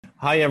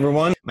Hi,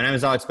 everyone. My name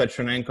is Alex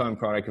Petronenko. I'm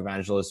product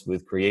evangelist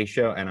with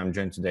Creatio, and I'm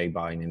joined today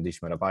by Nandish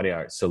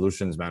Metapadia,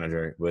 solutions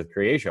manager with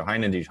Creatio. Hi,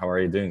 Nandish. How are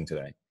you doing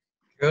today?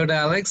 Good,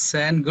 Alex,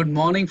 and good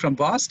morning from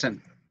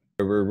Boston.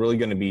 We're really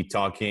going to be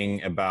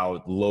talking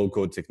about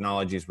low-code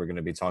technologies. We're going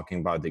to be talking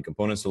about the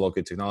components of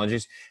low-code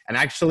technologies. And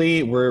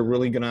actually, we're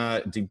really going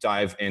to deep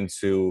dive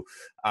into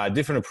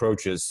different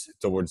approaches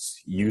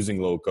towards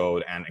using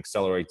low-code and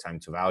accelerate time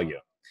to value.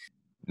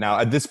 Now,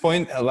 at this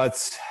point,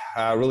 let's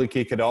really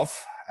kick it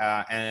off.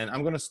 And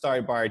I'm going to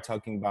start by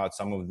talking about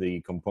some of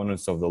the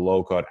components of the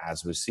low code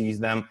as we see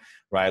them,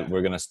 right?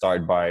 We're going to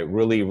start by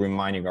really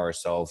reminding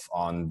ourselves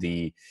on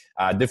the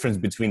difference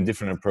between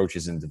different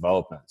approaches in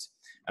development.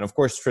 And of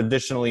course,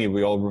 traditionally,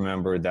 we all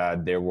remember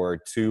that there were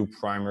two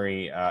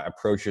primary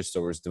approaches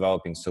towards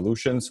developing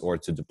solutions or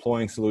to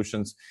deploying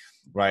solutions,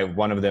 right?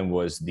 One of them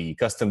was the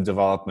custom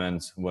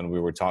development when we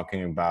were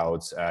talking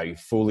about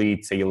fully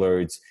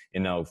tailored,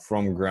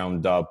 from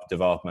ground up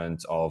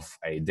development of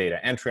a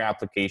data entry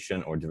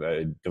application or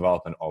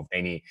development of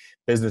any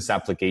business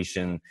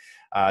application.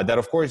 That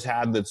of course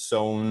had its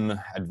own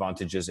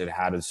advantages, it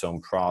had its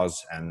own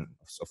pros, and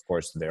of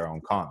course their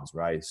own cons,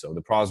 right? So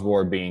the pros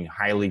were being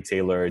highly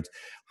tailored,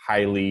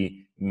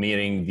 highly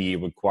meeting the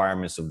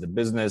requirements of the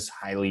business,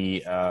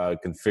 highly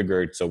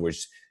configured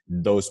towards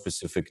those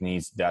specific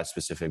needs, that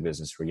specific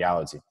business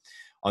reality.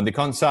 On the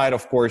con side,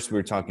 of course,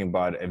 we're talking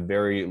about a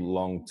very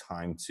long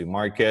time to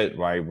market,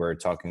 right? We're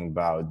talking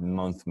about a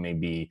month,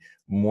 maybe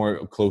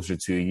more closer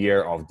to a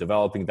year of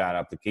developing that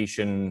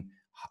application,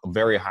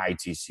 very high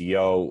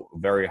TCO,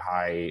 very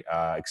high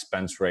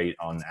expense rate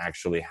on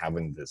actually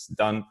having this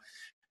done,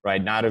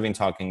 right? Not even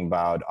talking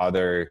about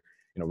other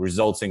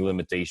resulting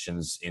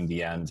limitations in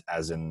the end,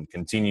 as in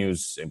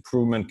continuous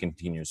improvement,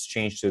 continuous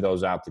change to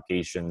those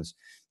applications,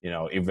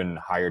 even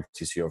higher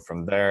TCO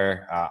from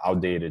there,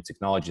 outdated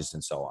technologies,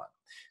 and so on.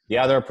 The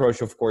other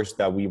approach, of course,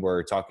 that we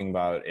were talking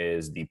about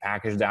is the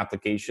packaged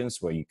applications,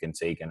 where you can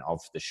take an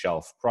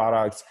off-the-shelf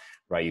product,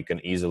 right? You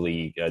can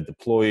easily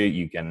deploy it,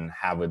 you can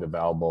have it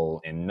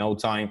available in no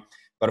time.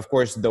 But of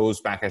course,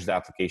 those packaged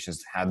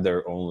applications have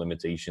their own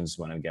limitations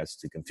when it gets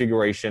to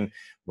configuration,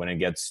 when it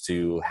gets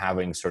to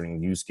having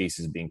certain use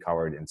cases being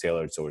covered and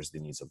tailored towards the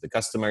needs of the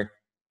customer.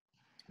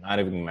 Not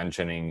even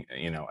mentioning,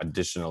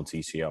 additional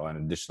TCO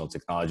and additional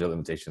technology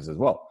limitations as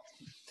well.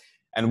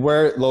 And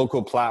where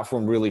local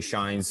platform really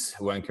shines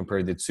when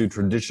compared to two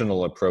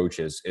traditional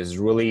approaches is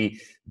really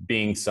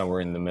being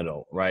somewhere in the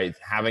middle, right?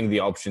 Having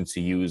the option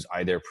to use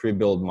either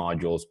pre-built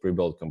modules,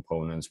 pre-built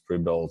components,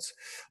 pre-built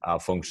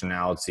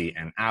functionality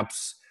and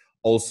apps,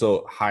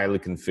 also highly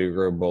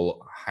configurable,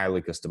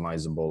 highly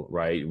customizable,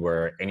 right?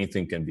 Where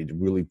anything can be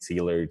really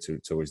tailored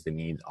towards the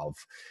need of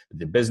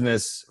the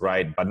business,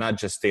 right? But not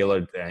just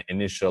tailored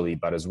initially,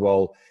 but as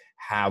well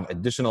have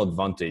additional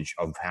advantage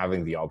of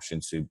having the option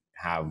to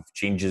have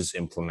changes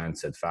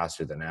implemented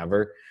faster than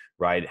ever,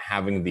 right?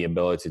 Having the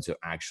ability to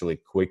actually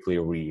quickly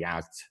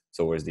react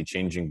towards the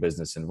changing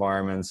business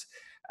environments.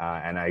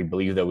 And I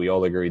believe that we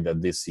all agree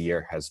that this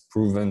year has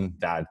proven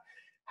that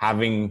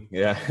having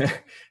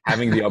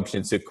the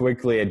option to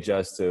quickly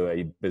adjust to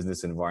a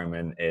business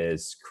environment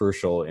is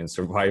crucial in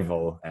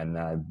survival and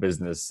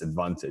business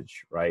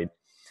advantage, right?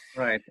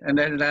 Right. And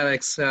then,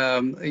 Alex,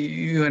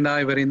 you and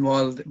I were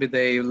involved with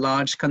a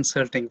large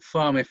consulting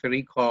firm, if you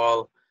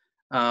recall,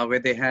 where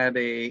they had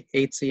a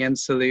HCM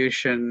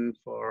solution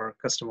for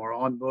customer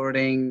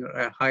onboarding,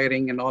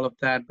 hiring, and all of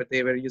that, but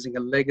they were using a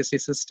legacy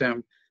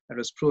system that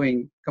was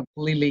proving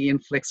completely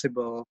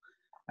inflexible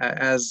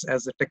as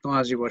the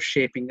technology was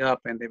shaping up,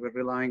 and they were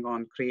relying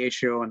on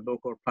Creatio and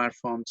low-code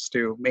platforms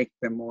to make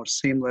them more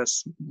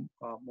seamless,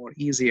 more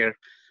easier.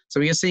 So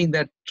we are seeing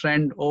that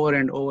trend over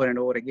and over and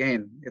over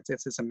again.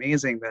 It's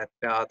amazing that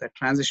that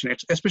transition,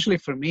 especially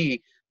for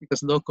me,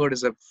 because low code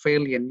is a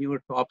fairly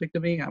newer topic to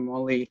me.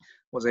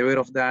 Was aware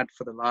of that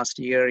for the last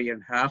year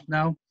and a half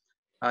now.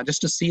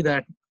 Just to see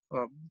that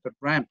the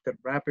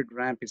rapid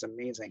ramp is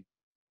amazing.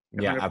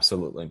 Yeah,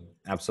 absolutely.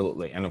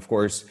 And of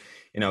course,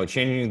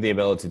 changing the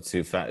ability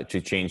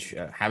to change,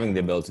 having the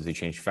ability to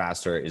change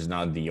faster is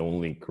not the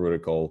only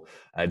critical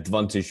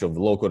advantage of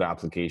the low-code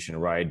application,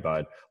 right?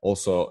 But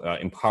also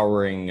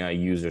empowering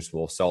users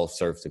with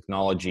self-serve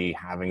technology,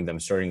 having them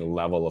certain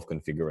level of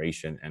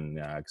configuration and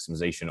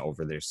customization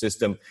over their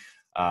system.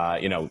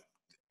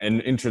 An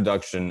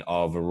introduction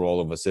of a role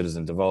of a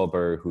citizen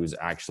developer who's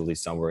actually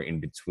somewhere in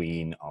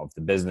between of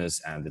the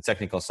business and the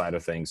technical side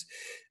of things.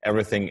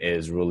 Everything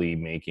is really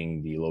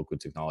making the low-code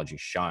technology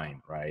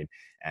shine, right?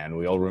 And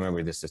we all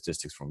remember the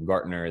statistics from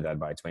Gartner that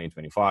by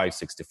 2025,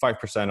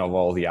 65% of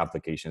all the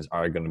applications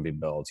are going to be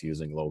built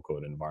using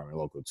low-code environment,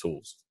 low-code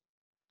tools.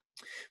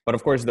 But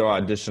of course, there are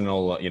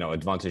additional,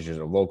 advantages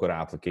of low-code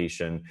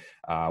application.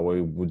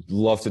 We would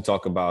love to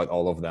talk about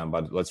all of them,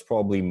 but let's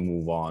probably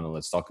move on and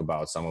let's talk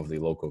about some of the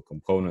low-code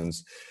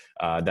components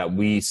that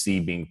we see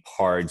being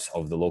parts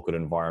of the low-code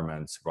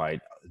environment, right?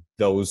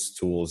 Those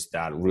tools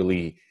that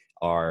really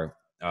are,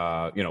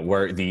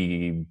 where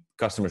the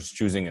customers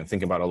choosing and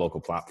thinking about a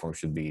local platform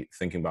should be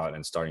thinking about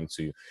and starting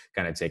to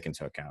kind of take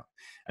into account.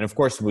 And of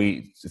course,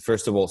 we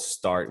first of all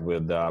start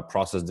with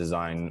process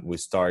design. We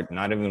start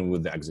not even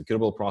with the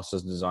executable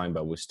process design,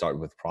 but we start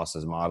with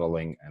process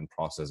modeling and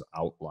process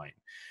outline,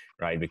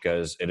 right?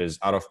 Because it is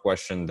out of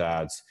question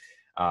that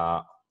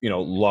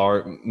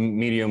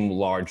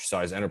large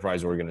size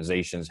enterprise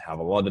organizations have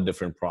a lot of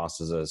different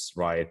processes,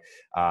 right?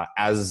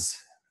 As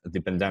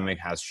the pandemic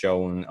has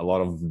shown, a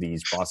lot of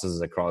these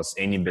processes across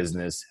any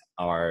business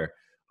are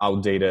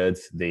outdated.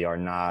 They are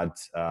not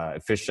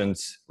efficient,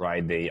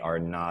 right? They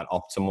are not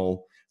optimal,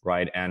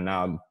 right? And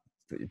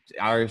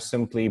are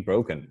simply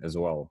broken as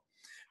well,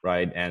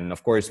 right? And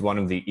of course, one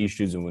of the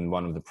issues and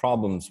one of the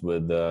problems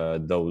with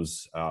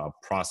those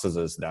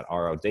processes that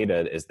are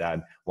outdated is that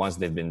once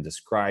they've been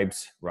described,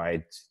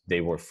 right,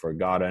 they were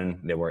forgotten.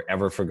 They were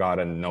ever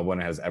forgotten. No one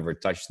has ever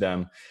touched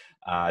them.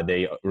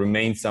 They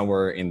remain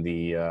somewhere in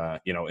the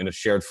in a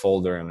shared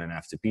folder in an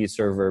FTP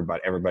server, but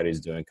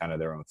everybody's doing kind of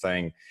their own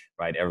thing,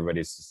 right?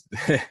 Everybody's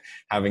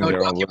having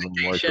their own little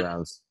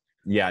workarounds.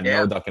 Yeah,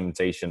 no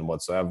documentation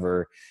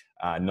whatsoever,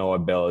 no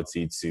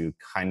ability to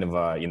kind of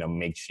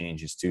make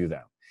changes to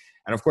them.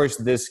 And of course,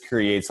 this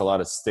creates a lot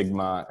of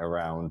stigma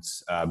around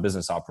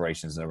business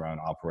operations and around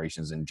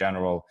operations in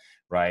general,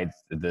 right?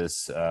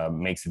 This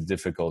makes it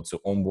difficult to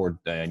onboard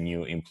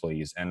new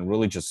employees and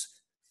really just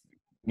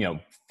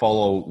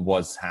follow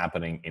what's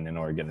happening in an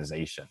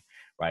organization,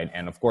 right?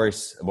 And of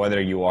course,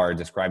 whether you are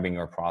describing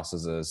your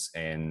processes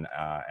in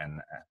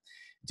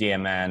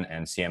DMN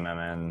and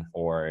CMMN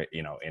or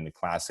in the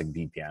classic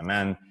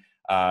BPMN,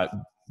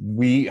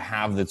 we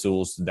have the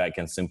tools that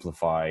can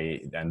simplify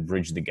and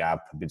bridge the gap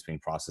between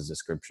process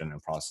description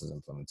and process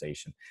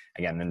implementation.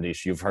 Again,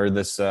 Nandish, you've heard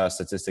this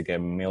statistic a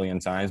million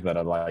times, but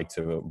I'd like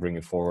to bring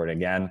it forward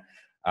again.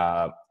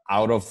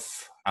 Out of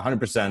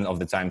 100% of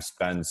the time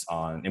spent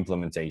on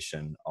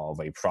implementation of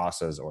a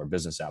process or a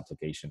business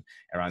application,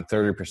 around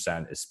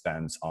 30% is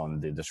spent on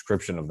the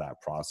description of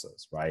that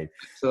process, right?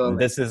 So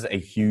this is a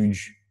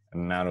huge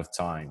amount of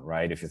time,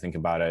 right? If you think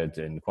about it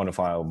in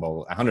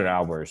quantifiable, 100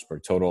 hours per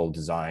total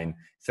design,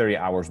 30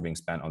 hours being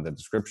spent on the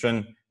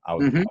description,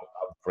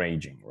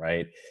 outraging,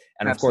 right?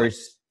 And of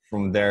course,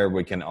 from there,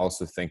 we can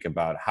also think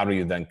about how do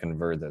you then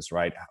convert this,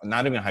 right?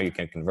 Not even how you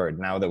can convert.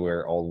 Now that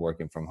we're all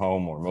working from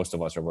home, or most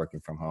of us are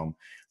working from home,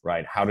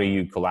 right? How do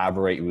you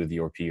collaborate with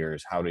your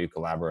peers? How do you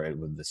collaborate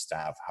with the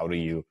staff? How do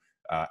you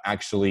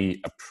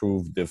actually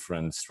approve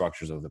different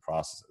structures of the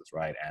processes,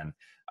 right? And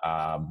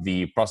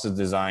the process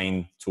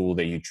design tool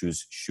that you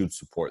choose should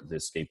support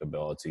this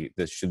capability.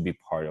 This should be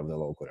part of the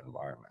low-code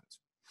environment.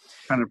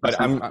 100%. But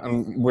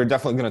we're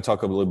definitely going to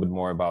talk a little bit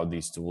more about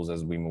these tools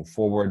as we move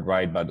forward,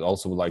 right? But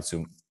also would like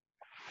to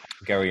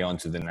carry on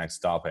to the next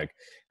topic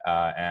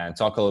and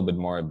talk a little bit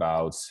more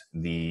about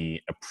the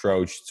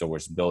approach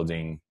towards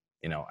building,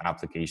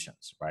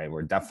 applications, right?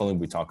 Where definitely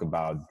we talk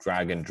about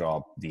drag and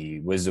drop, the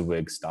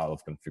WYSIWYG style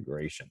of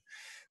configuration.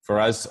 For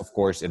us, of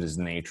course, it is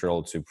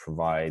natural to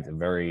provide a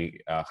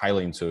very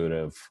highly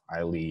intuitive,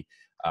 highly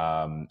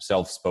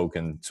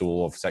self-spoken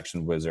tool of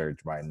Section Wizard,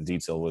 right, and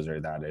Detail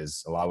Wizard that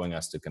is allowing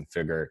us to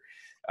configure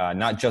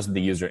not just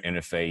the user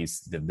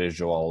interface, the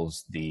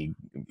visuals,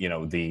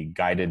 the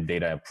guided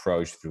data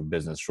approach through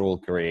business rule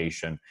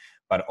creation,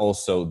 but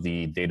also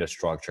the data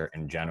structure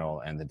in general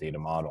and the data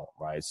model,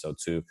 right? So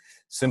to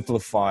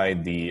simplify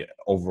the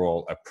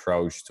overall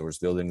approach towards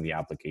building the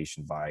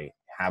application by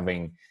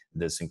having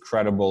this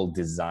incredible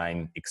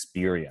design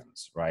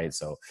experience, right?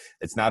 So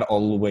it's not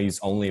always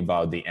only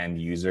about the end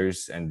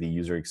users and the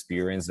user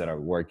experience that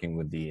are working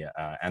with the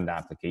end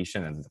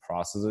application and the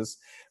processes,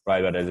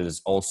 right? But it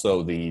is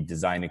also the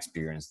design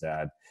experience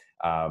that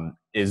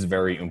is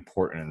very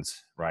important,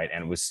 right?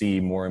 And we see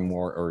more and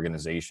more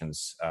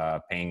organizations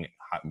paying,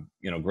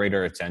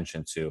 greater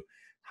attention to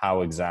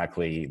how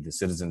exactly the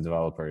citizen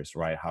developers,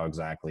 right? How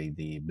exactly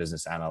the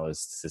business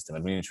analysts, system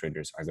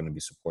administrators are going to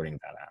be supporting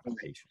that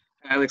application.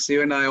 Alex,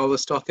 you and I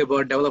always talk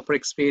about developer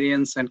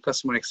experience and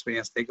customer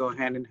experience. They go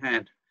hand in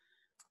hand.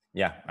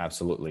 Yeah,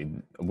 absolutely.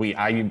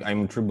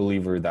 I'm a true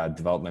believer that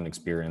development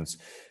experience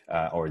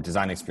or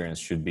design experience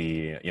should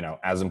be,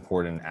 as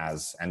important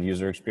as end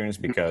user experience,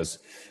 because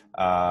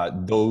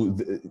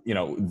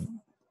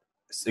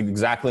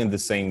exactly in the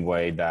same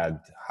way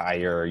that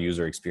higher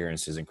user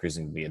experience is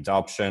increasing the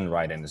adoption,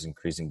 right, and is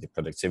increasing the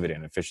productivity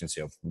and efficiency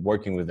of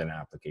working with an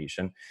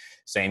application,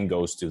 same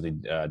goes to the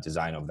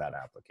design of that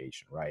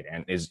application, right,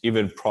 and is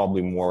even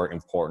probably more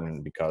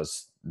important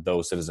because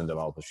those citizen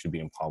developers should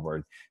be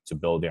empowered to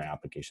build their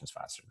applications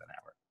faster than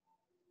ever.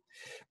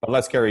 But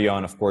let's carry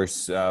on, of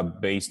course,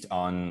 based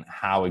on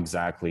how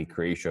exactly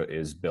Creatio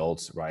is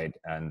built, right,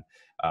 and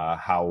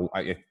how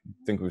I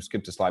think we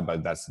skipped a slide,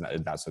 but that's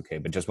okay.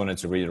 But just wanted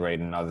to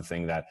reiterate another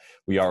thing that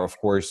we are, of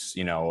course,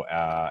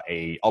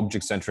 a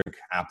object-centric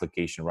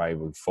application, right?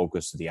 We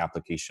focus the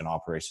application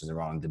operations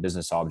around the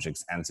business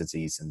objects,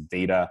 entities, and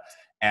data.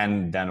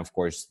 And then, of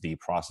course, the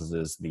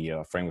processes,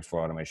 the frameworks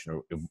for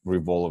automation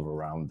revolve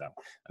around them.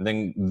 And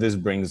then this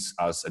brings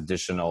us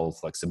additional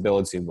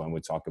flexibility when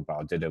we talk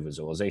about data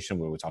visualization,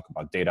 when we talk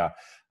about data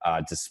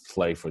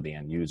display for the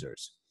end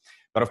users.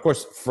 But of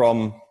course,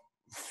 from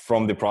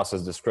the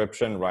process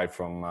description, right,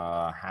 from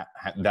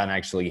then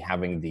actually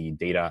having the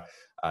data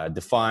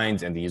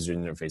defined and the user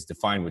interface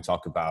defined, we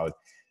talk about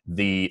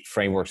the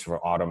frameworks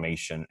for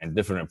automation and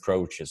different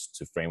approaches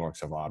to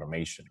frameworks of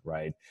automation,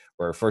 right?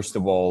 Where first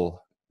of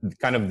all,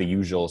 kind of the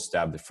usual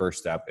step, the first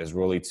step is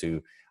really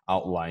to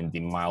outline the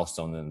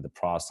milestone in the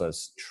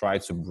process, try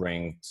to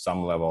bring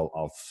some level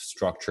of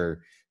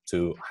structure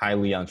to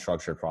highly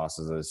unstructured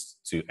processes,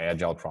 to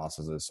agile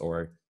processes,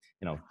 or,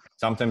 you know,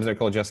 sometimes they're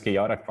called just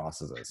chaotic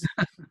processes.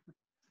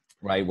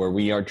 Right, where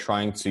we are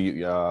trying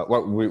to,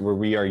 where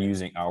we are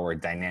using our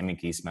dynamic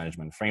case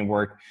management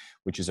framework,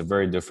 which is a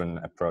very different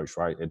approach,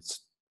 right?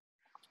 It's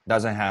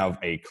doesn't have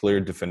a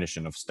clear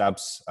definition of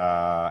steps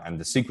and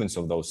the sequence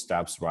of those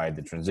steps, right?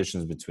 The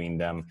transitions between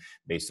them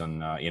based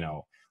on,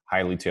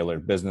 highly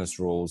tailored business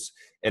rules.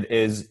 It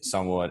is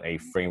somewhat a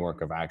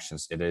framework of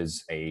actions. It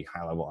is a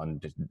high level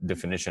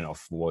definition of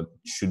what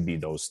should be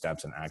those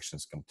steps and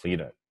actions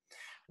completed,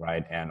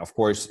 right? And of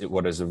course,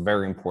 what is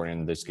very important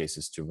in this case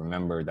is to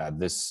remember that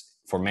this,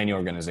 for many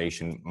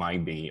organizations,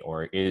 might be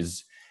or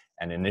is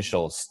an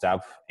initial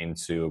step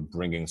into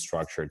bringing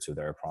structure to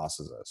their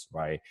processes,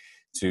 right?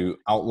 To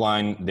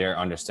outline their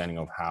understanding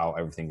of how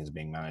everything is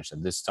being managed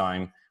at this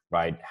time,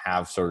 right?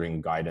 Have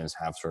certain guidance,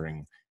 have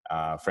certain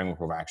framework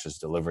of actions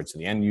delivered to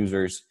the end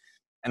users.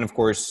 And of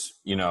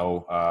course,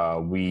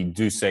 we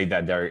do say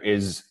that there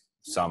is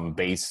some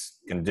base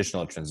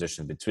conditional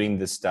transition between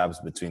the steps,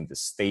 between the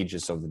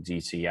stages of the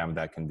DCM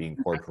that can be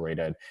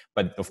incorporated,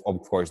 but of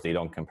course they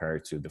don't compare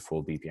it to the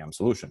full BPM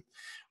solution,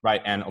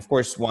 right? And of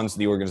course, once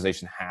the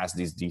organization has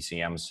these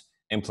DCMs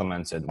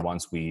implemented,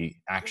 once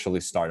we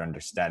actually start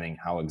understanding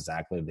how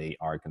exactly they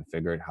are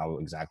configured, how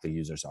exactly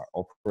users are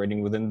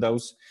operating within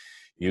those,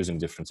 using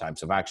different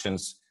types of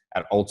actions,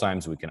 at all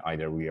times we can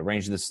either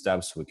rearrange the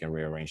steps, we can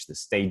rearrange the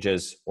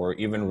stages, or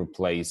even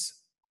replace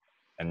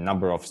a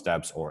number of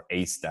steps or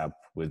a step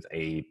with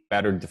a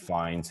better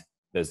defined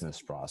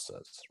business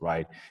process,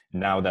 right?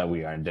 Now that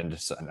we are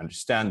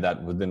understand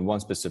that within one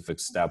specific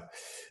step,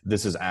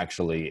 this is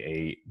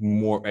actually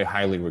a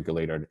highly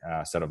regulated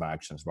set of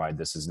actions, right?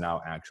 This is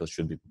now actually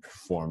should be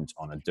performed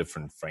on a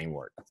different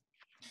framework.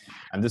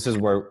 And this is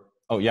where,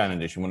 oh yeah,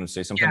 Nadesh, you want to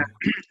say something?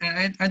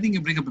 Yeah, I think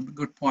you bring up a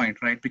good point,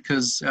 right?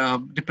 Because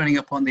depending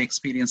upon the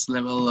experience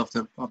level of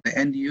the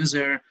end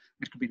user,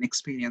 it could be an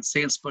experienced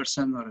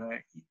salesperson or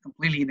a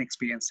completely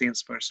inexperienced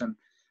salesperson.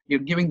 You're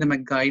giving them a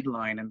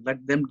guideline and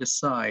let them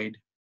decide,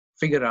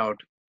 figure out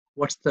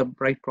what's the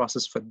right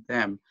process for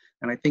them.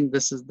 And I think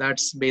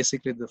that's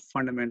basically the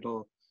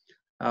fundamental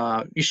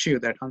issue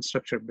that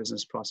unstructured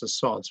business process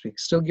solves. We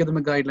still give them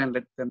a guideline,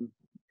 let them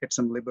get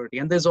some liberty.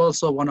 And there's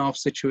also one-off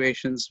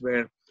situations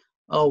where,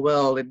 oh,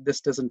 well, this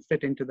doesn't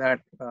fit into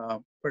that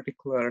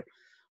particular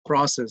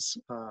process.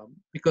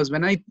 Because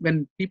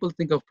when people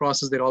think of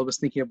process, they're always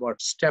thinking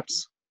about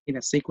steps in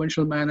a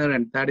sequential manner,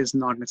 and that is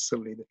not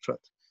necessarily the truth.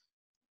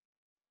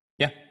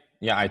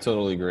 Yeah, I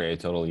totally agree. I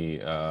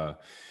totally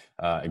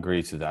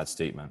agree to that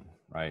statement,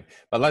 right?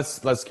 But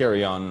let's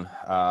carry on.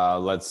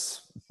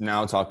 Let's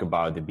now talk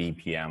about the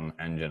BPM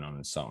engine on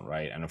its own,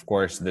 right? And of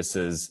course, this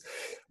is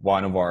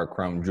one of our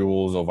crown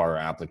jewels of our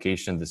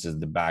application. This is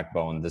the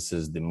backbone. This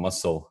is the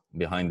muscle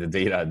behind the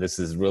data. This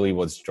is really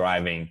what's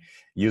driving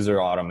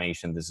user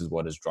automation. This is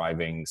what is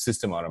driving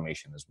system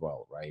automation as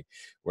well, right?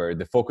 Where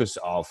the focus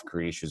of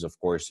Creation is, of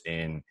course,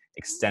 in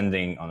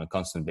extending on a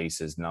constant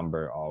basis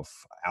number of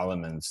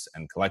elements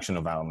and collection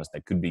of elements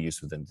that could be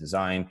used within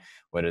design,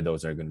 whether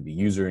those are going to be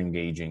user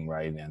engaging,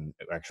 right? And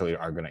actually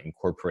are going to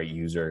incorporate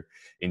user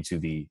into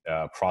the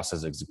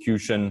process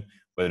execution,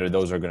 whether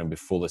those are going to be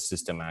full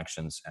system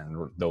actions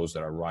and those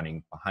that are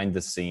running behind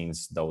the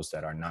scenes, those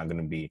that are not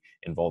going to be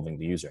involving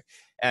the user.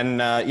 And,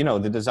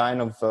 the design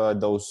of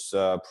those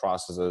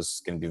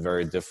processes can be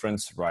very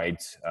different,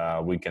 right?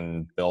 We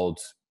can build,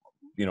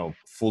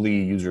 fully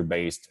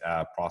user-based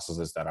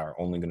processes that are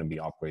only going to be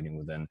operating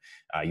within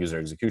user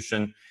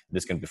execution.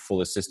 This can be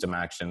full system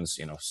actions,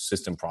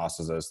 system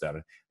processes that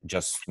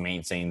just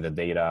maintain the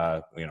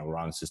data,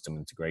 run system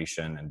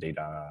integration and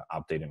data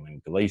update and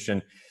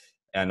manipulation.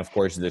 And of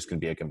course, this could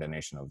be a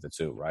combination of the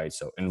two, right?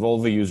 So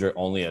involve the user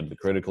only at the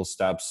critical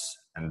steps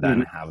and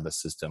then have the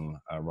system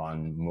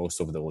run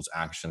most of those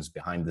actions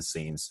behind the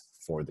scenes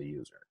for the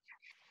user.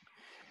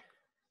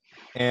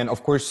 And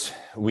of course,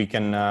 we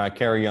can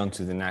carry on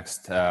to the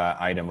next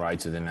item, right?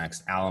 To the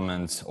next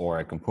element or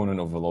a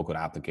component of a local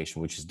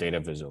application, which is data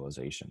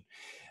visualization.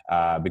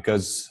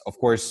 Because of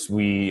course,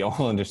 we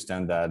all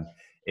understand that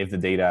if the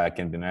data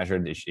can be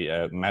measured,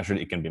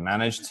 it can be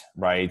managed,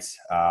 right?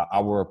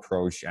 Our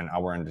approach and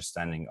our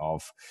understanding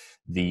of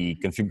the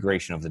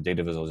configuration of the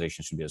data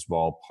visualization should be as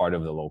well part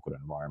of the local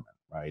environment,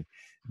 right?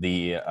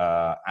 The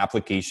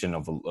application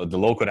of the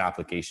low-code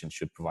application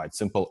should provide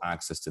simple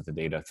access to the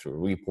data through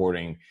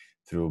reporting,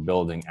 through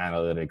building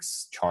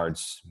analytics,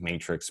 charts,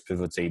 matrix,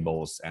 pivot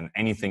tables, and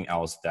anything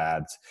else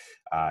that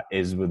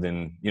is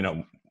within,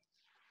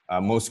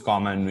 most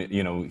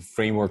common,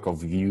 framework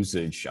of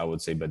usage, I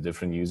would say, by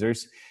different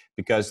users,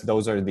 because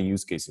those are the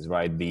use cases,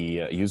 right?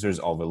 The users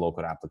of a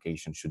low-code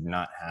application should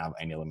not have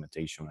any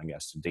limitation, I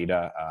guess, to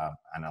data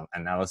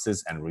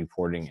analysis and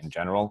reporting in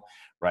general,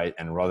 right?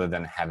 And rather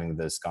than having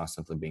this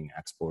constantly being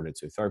exported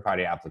to a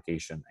third-party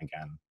application,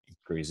 again,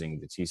 increasing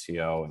the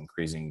TCO,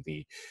 increasing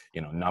the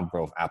number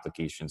of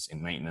applications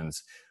in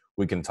maintenance,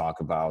 we can talk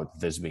about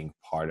this being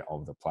part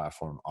of the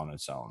platform on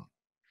its own.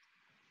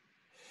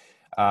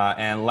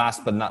 And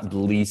last but not the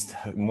least,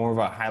 more of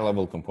a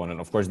high-level component.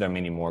 Of course, there are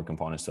many more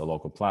components to a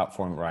local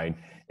platform, right?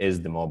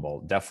 Is the mobile.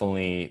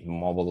 Definitely,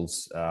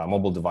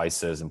 mobile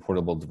devices and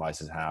portable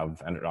devices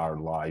have entered our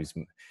lives,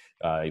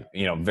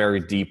 very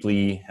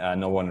deeply.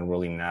 No one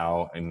really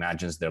now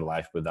imagines their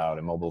life without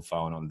a mobile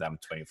phone on them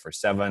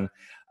 24/7.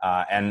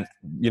 And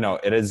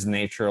it is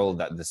natural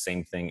that the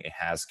same thing it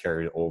has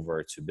carried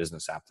over to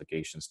business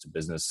applications, to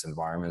business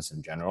environments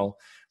in general,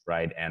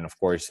 right? And of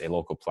course, a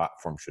local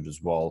platform should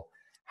as well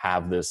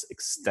have this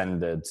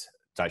extended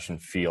touch and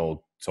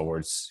feel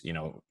towards,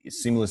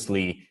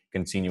 seamlessly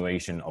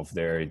continuation of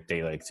their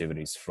daily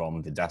activities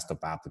from the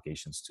desktop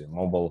applications to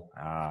mobile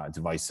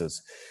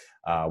devices,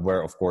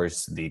 where of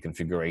course the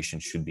configuration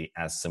should be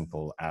as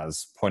simple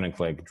as point and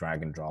click,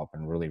 drag and drop,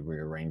 and really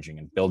rearranging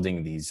and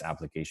building these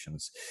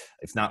applications,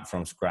 if not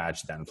from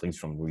scratch, then at least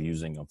from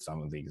reusing of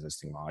some of the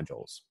existing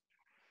modules.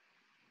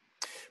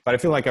 But I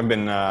feel like I've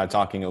been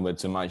talking a little bit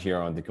too much here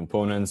on the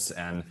components.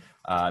 And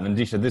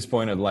Nandish, at this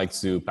point, I'd like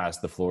to pass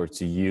the floor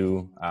to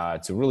you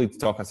to really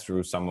talk us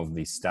through some of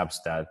the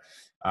steps that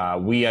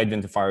we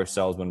identify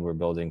ourselves when we're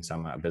building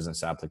some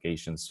business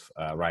applications,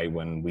 right?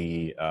 When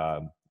we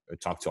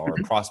talk to our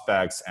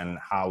prospects, and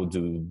how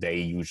do they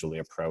usually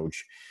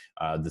approach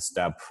the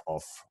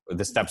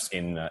steps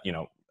in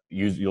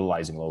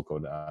utilizing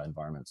low-code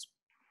environments.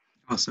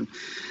 Awesome.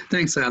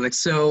 Thanks, Alex.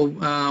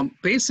 So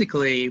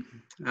basically,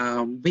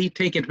 we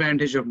take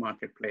advantage of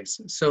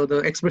marketplace. So the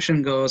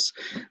expression goes,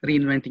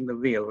 reinventing the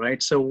wheel,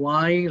 right? So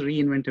why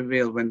reinvent a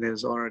wheel when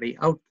there's already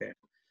out there?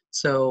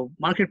 So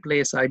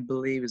marketplace, I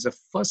believe, is the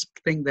first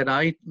thing that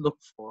I look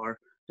for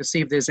to see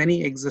if there's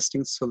any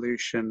existing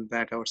solution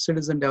that our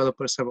citizen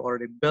developers have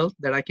already built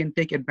that I can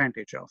take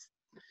advantage of.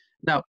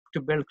 Now,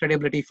 to build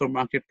credibility for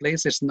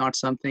marketplace, it's not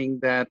something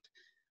that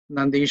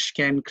Nandish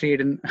can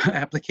create an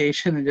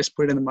application and just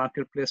put it in the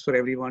marketplace for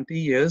everyone to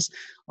use.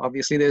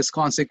 Obviously, there's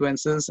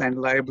consequences and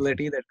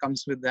liability that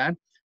comes with that.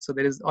 So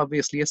there is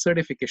obviously a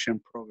certification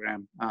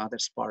program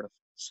that's part of it.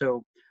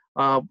 So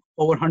over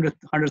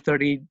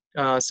 130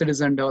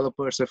 citizen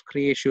developers of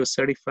Creatio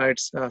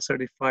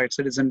certified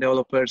citizen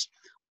developers,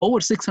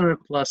 over 600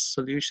 plus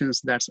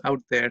solutions that's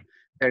out there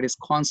that is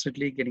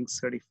constantly getting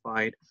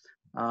certified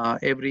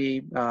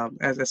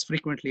as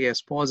frequently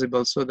as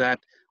possible, so that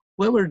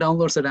whoever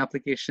downloads that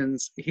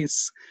applications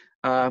is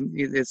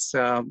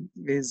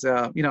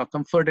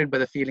comforted by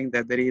the feeling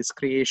that there is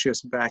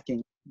Creatio's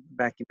backing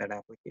that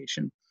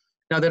application.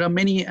 Now, there are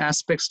many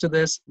aspects to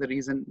this. The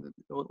reason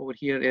over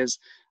here is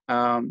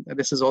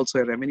this is also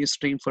a revenue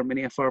stream for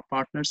many of our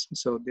partners.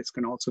 So this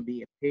can also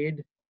be a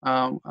paid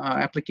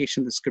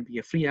application. This could be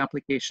a free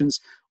applications,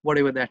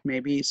 whatever that may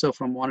be. So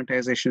from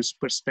monetization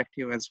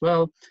perspective as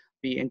well,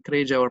 we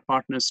encourage our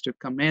partners to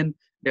come in,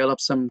 develop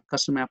some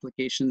custom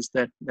applications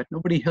that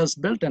nobody has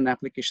built in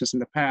applications in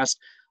the past,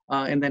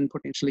 and then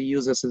potentially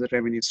use this as a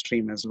revenue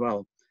stream as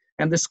well.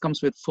 And this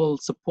comes with full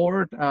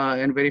support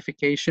and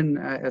verification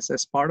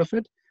as part of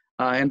it.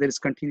 And there is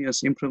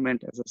continuous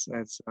improvement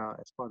as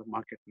part of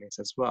marketplace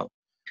as well.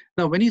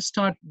 Now, when you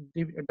start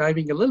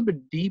diving a little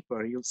bit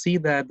deeper, you'll see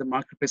that the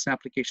marketplace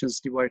applications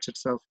divides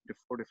itself into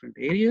 4 different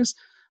areas,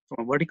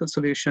 from vertical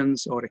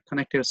solutions or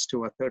connectors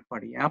to a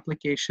third-party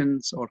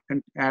applications, or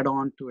add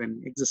on to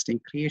an existing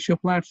Creatio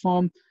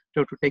platform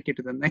to take it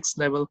to the next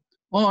level,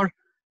 or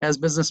as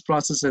business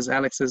processes,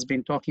 Alex has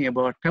been talking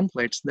about,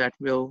 templates that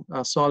will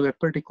solve a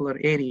particular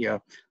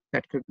area.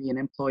 That could be an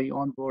employee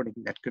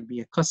onboarding, that could be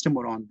a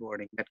customer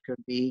onboarding, that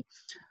could be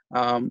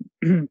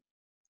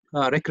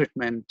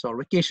recruitment or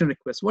vacation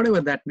requests, whatever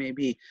that may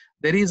be.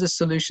 There is a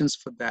solutions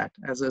for that.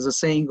 As a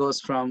saying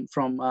goes from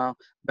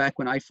back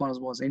when iPhones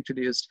was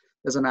introduced,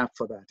 there's an app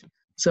for that.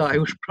 So I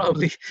would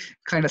probably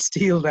kind of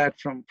steal that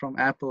from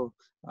Apple.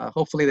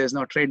 Hopefully there's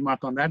no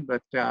trademark on that,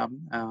 but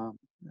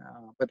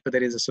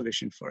there is a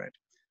solution for it.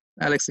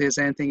 Alex, is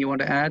there anything you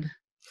want to add?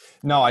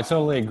 No, I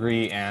totally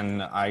agree.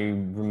 And I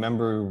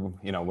remember,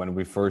 when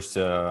we first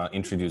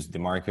introduced the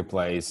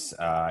marketplace,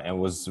 it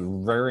was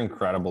very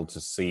incredible to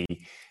see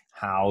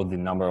how the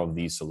number of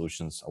these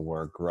solutions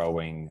were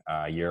growing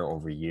year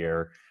over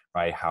year,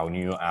 right? How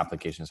new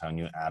applications, how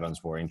new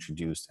add-ons were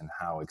introduced, and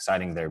how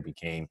exciting they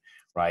became,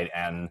 right?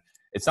 And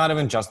it's not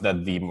even just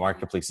that the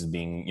marketplace is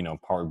being,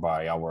 powered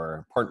by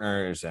our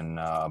partners and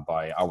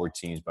by our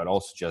teams, but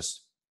also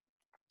just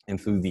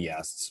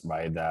enthusiasts,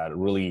 right, that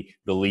really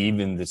believe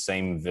in the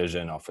same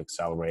vision of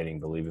accelerating,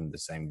 believe in the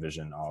same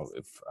vision of,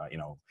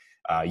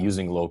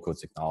 using local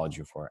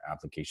technology for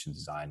application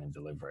design and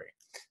delivery.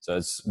 So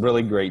it's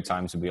really great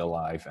time to be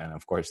alive. And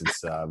of course,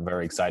 it's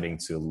very exciting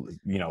to,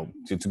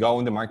 to go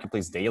in the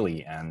marketplace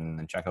daily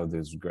and check out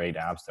those great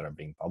apps that are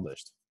being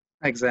published.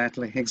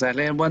 Exactly,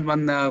 exactly. And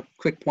one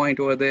quick point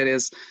over there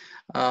is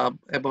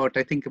about,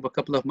 I think a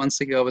couple of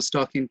months ago, I was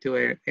talking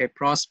to a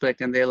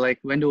prospect, and they're like,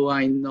 "When do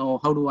I know?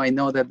 How do I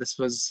know that this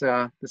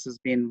has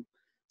been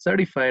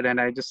certified?" And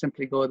I just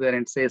simply go there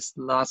and say,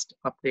 "Last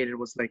updated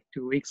was like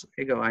 2 weeks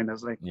ago." And I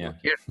was like, Yeah. "Look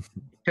here,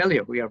 tell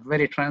you, we are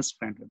very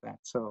transparent with that."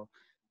 So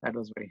that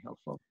was very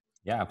helpful.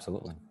 Yeah,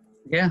 absolutely.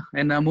 Yeah,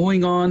 and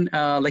moving on,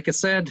 like I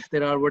said,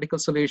 there are vertical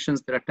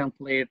solutions, there are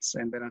templates,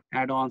 and there are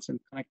add-ons and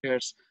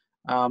connectors.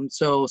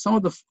 So some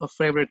of the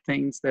favorite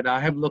things that I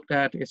have looked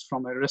at is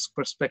from a risk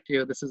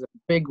perspective. This is a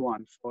big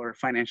one for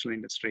financial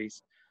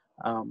industries.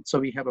 So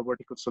we have a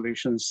vertical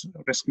solutions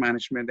risk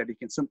management that you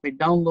can simply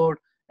download.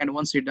 And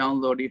once you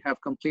download, you have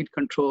complete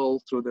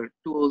control through the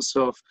tools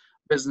of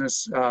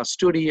Business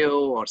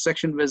Studio or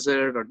Section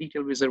Wizard or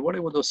Detail Wizard,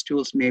 whatever those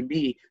tools may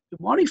be, to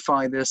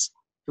modify this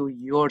to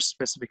your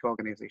specific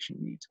organization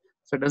needs.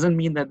 So it doesn't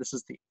mean that this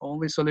is the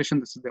only solution,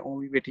 this is the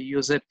only way to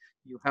use it.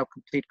 You have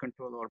complete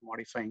control over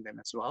modifying them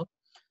as well.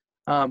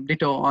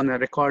 Ditto on a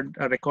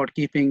record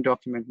keeping,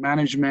 document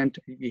management,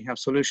 we have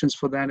solutions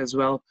for that as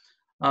well.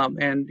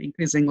 And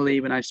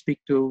increasingly, when I speak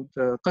to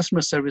the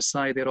customer service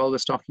side, they're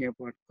always talking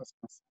about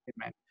customer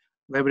segment,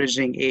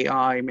 leveraging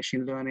AI,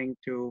 machine learning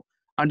to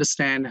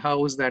understand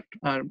how is that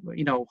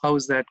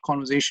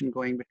conversation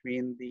going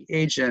between the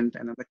agent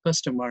and the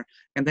customer,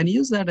 and then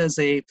use that as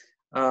a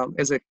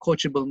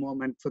coachable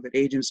moment for the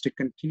agents to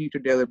continue to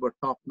deliver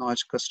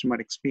top-notch customer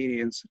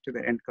experience to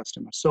the end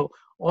customer. So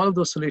all of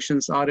those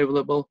solutions are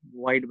available,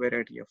 wide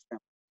variety of them.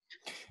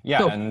 Yeah,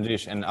 so,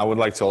 and I would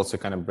like to also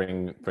kind of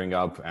bring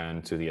up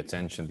and to the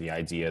attention the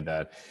idea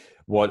that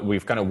what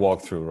we've kind of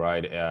walked through,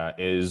 right,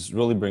 is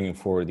really bringing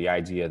forward the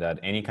idea that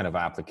any kind of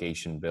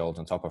application built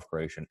on top of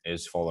Curation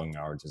is following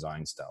our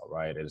design style,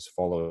 right? It is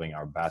following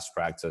our best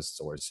practice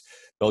towards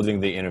building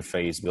the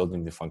interface,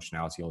 building the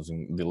functionality,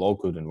 using the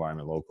low-code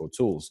environment, low-code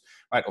tools,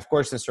 right? Of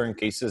course, in certain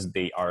cases,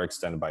 they are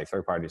extended by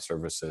third-party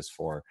services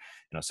for,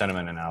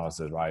 sentiment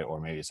analysis, right, or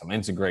maybe some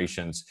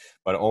integrations.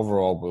 But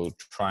overall, we're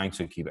trying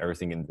to keep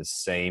everything in the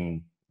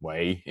same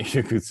way, if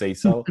you could say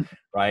so,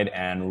 right?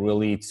 And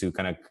really to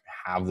kind of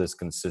have this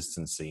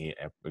consistency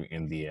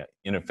in the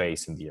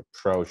interface and the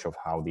approach of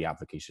how the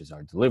applications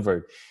are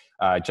delivered,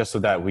 just so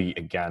that we,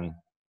 again,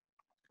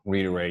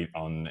 reiterate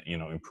on,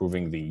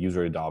 improving the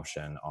user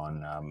adoption,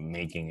 on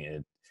making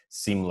it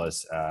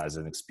seamless as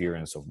an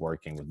experience of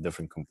working with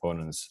different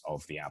components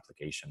of the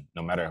application,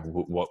 no matter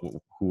who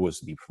was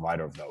the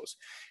provider of those.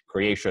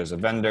 Curation as a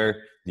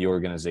vendor, the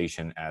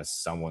organization as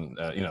someone,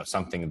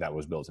 something that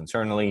was built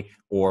internally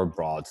or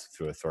brought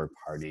through a third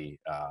party,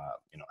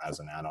 as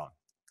an add-on.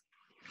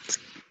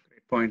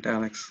 Great point,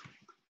 Alex.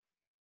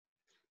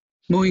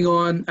 Moving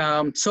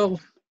on, so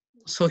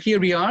here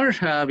we are,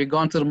 we've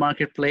gone to the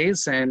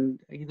marketplace,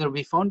 and either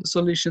we found the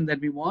solution that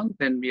we want,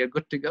 then we are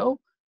good to go,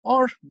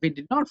 or we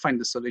did not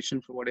find the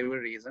solution for whatever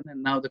reason.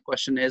 And now the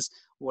question is,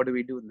 what do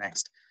we do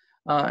next?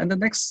 And the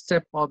next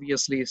step,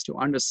 obviously, is to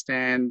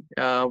understand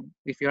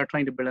if you are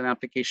trying to build an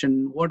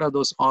application, what are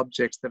those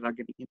objects that are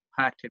getting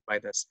impacted by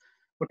this?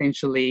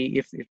 Potentially,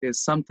 if it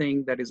is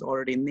something that is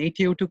already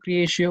native to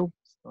Creatio,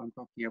 so I'm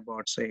talking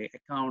about, say,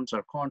 accounts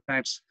or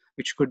contacts,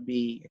 which could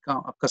be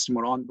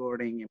customer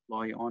onboarding,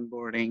 employee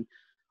onboarding,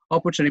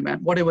 opportunity man,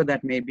 whatever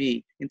that may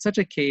be. In such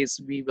a case,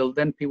 we will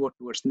then pivot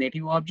towards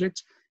native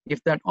objects.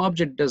 If that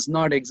object does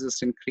not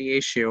exist in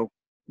Creatio,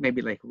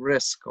 maybe like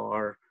risk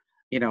or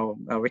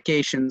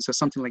vacations or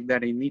something like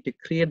that, you need to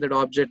create that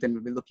object, and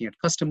we'll be looking at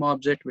custom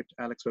object, which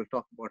Alex will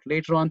talk about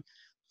later on.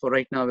 For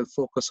right now, we'll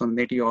focus on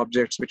native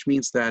objects, which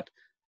means that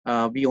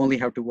we only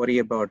have to worry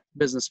about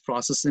business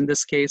process in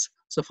this case.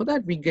 So for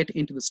that, we get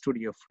into the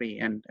Studio Free.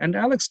 And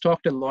Alex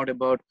talked a lot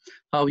about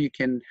how you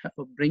can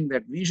bring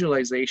that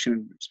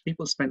visualization.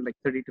 People spend like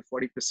 30 to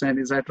 40%.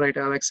 Is that right,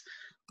 Alex?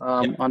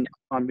 On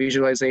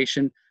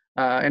visualization.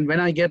 And when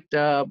I get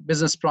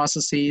business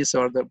processes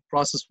or the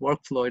process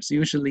workflow, it's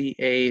usually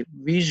a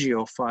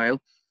Visio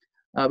file,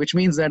 which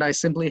means that I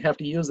simply have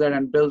to use that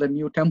and build a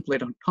new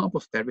template on top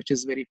of that, which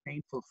is very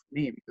painful for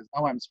me because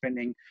now I'm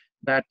spending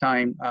that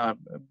time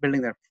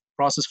building that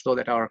process flow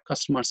that our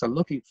customers are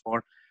looking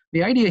for.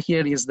 The idea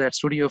here is that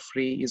Studio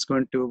Free is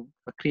going to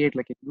create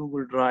like a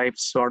Google Drive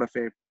sort of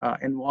a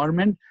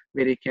environment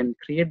where you can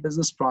create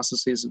business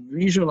processes,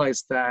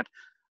 visualize that,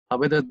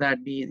 whether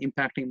that be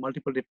impacting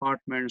multiple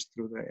departments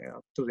through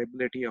the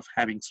ability of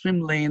having swim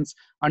lanes,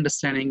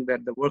 understanding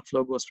that the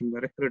workflow goes from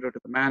the recruiter to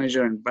the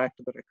manager and back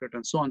to the recruiter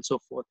and so on and so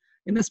forth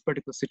in this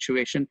particular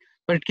situation.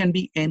 But it can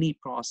be any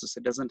process.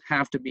 It doesn't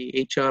have to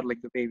be HR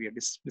like the way we are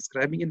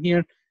describing in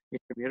here. It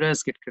could be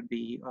risk, it could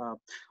be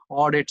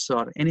audits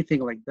or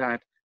anything like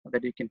that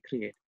that you can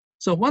create.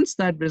 So once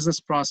that business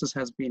process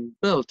has been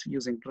built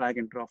using drag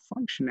and drop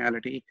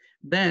functionality,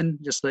 then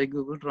just like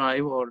Google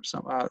Drive or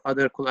some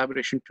other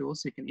collaboration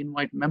tools, you can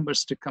invite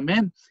members to come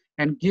in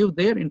and give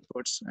their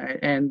inputs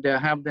and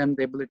have them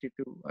the ability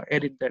to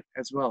edit that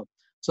as well.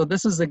 So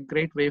this is a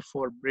great way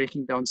for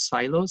breaking down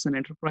silos in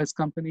enterprise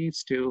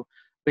companies to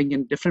bring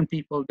in different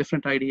people,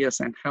 different ideas,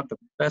 and have the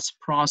best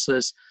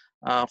process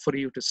for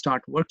you to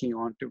start working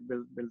on to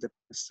build the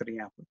necessary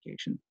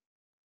application.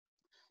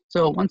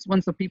 So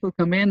once the people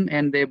come in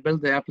and they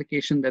build the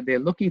application that they're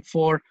looking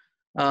for,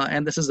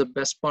 and this is the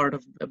best part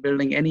of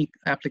building any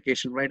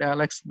application, right,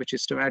 Alex, which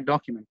is to add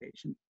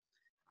documentation.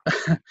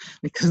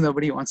 Because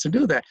nobody wants to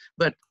do that.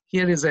 But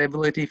here is the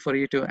ability for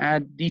you to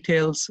add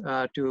details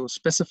to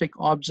specific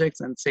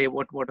objects and say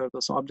what are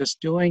those objects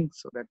doing,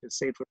 so that is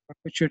saved for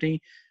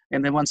perpetuity.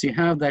 And then once you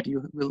have that,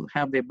 you will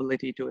have the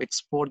ability to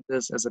export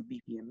this as a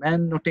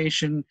BPMN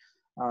notation,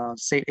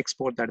 say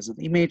export that as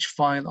an image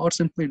file, or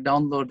simply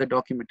download the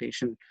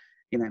documentation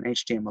in an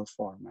HTML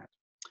format.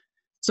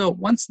 So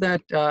once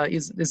that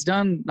is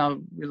done, now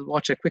we'll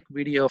watch a quick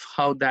video of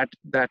how that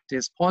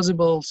is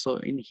possible. So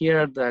in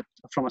here, that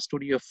from a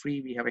Studio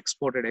Free, we have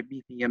exported a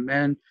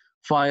BPMN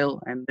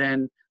file, and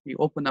then we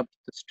open up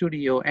the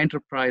Studio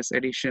Enterprise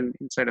Edition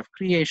inside of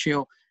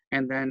Creatio,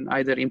 and then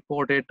either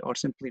import it or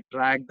simply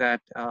drag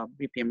that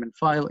BPMN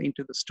file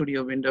into the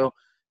Studio window,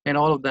 and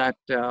all of that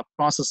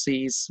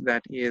processes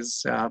that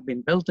is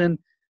been built in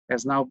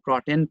has now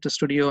brought into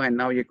Studio, and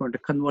now you're going to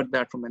convert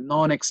that from a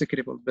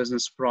non-executable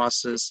business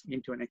process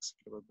into an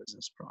executable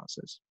business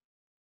process.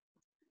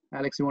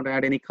 Alex, you want to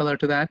add any color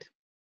to that?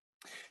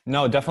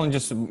 No, definitely.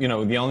 Just,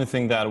 the only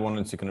thing that I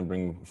wanted to kind of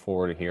bring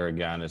forward here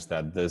again is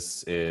that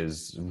this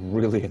is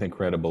really an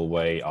incredible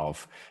way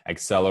of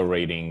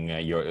accelerating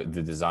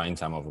the design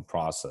time of a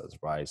process,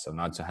 right? So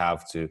not to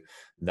have to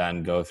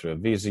then go through a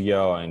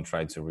Visio and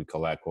try to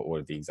recollect what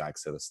were the exact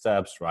set of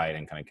steps, right?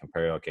 And kind of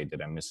compare, okay,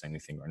 did I miss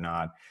anything or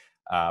not?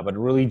 But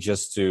really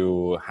just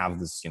to have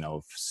this,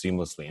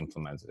 seamlessly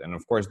implemented. And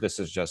of course, this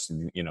is just,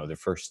 the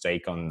first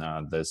take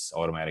on this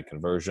automatic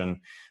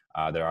conversion.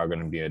 There are going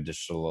to be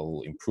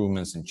additional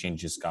improvements and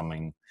changes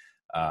coming,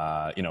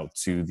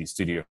 to the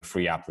Studio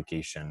Free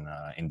application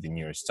in the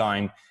nearest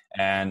time.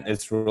 And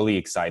it's really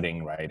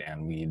exciting, right?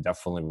 And we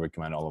definitely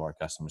recommend all of our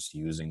customers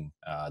using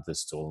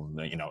this tool,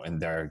 in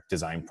their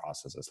design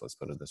processes, let's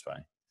put it this way.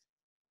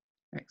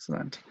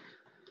 Excellent.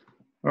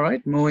 All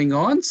right, moving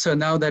on. So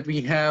now that we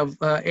have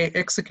an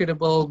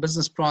executable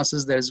business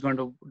process that is going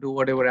to do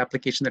whatever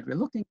application that we're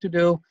looking to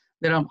do,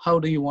 then how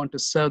do you want to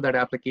serve that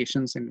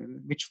applications and in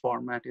which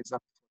format is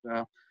up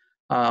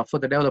for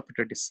the developer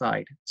to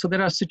decide. So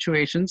there are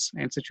situations,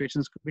 and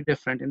situations could be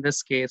different. In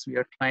this case, we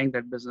are tying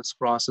that business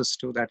process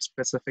to that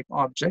specific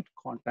object,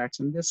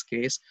 contacts in this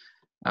case.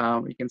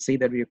 You can see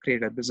that we have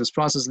created a business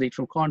process lead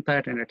from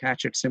contact and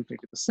attach it simply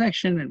to the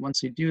section. And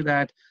once you do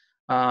that,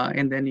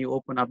 and then you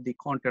open up the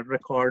content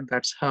record,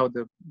 that's how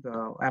the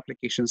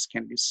applications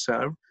can be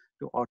served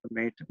to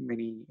automate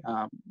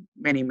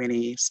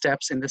many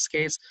steps in this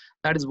case.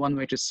 That is one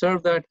way to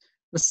serve that.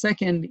 The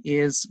second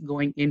is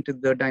going into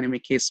the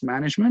dynamic case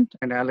management.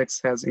 And Alex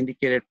has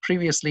indicated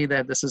previously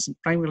that this is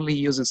primarily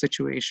used in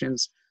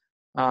situations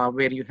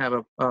where you have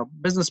a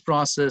business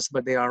process,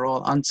 but they are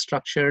all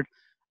unstructured.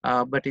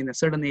 But in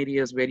certain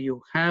areas where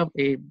you have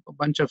a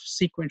bunch of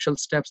sequential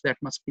steps that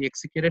must be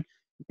executed,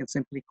 you can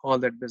simply call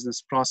that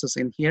business process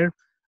in here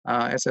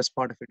as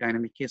part of your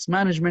dynamic case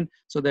management,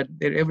 so that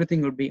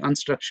everything will be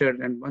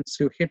unstructured. And once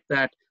you hit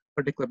that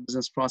particular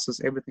business process,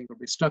 everything will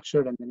be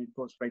structured, and then it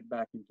goes right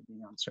back into the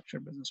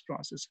unstructured business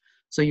process.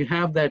 So you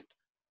have that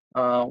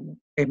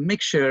a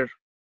mixture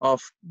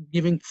of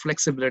giving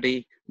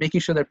flexibility,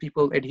 making sure that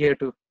people adhere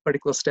to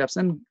particular steps,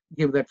 and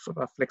give that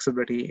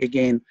flexibility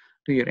again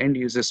to your end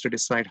users to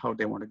decide how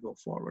they want to go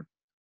forward.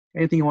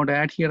 Anything you want to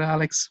add here,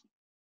 Alex?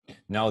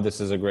 No,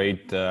 this is a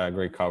great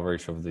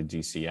coverage of the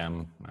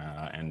DCM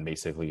and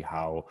basically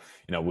how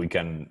we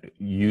can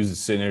use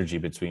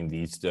synergy between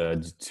these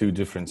two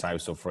different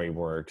types of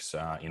frameworks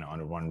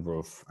under one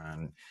roof,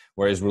 and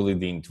whereas really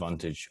the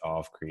advantage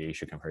of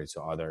Creatio compared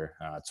to other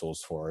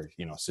tools for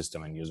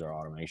system and user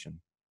automation.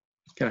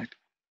 Correct.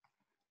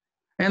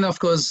 And of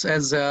course,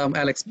 as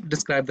Alex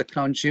described, the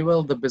crown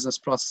jewel, the business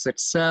process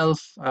itself,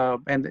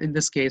 and in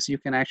this case, you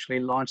can actually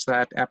launch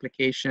that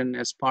application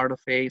as part of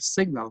a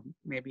signal,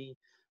 maybe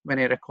when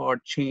a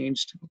record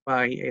changed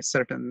by a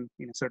certain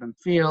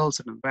field,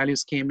 certain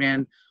values came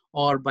in,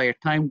 or by a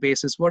time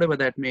basis, whatever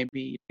that may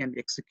be, it can be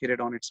executed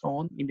on its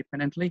own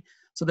independently.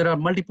 So there are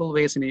multiple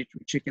ways in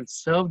which you can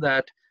serve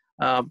that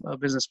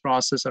business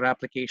process or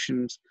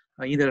applications,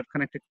 either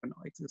connected to an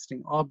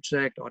existing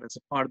object or as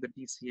a part of the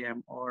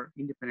DCM or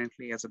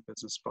independently as a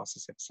business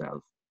process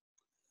itself.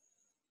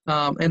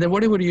 And then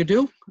whatever you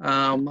do,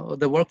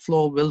 the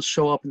workflow will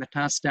show up in the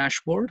task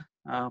dashboard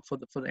for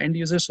the end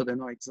user, so they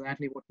know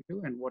exactly what to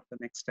do and what the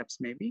next steps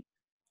may be.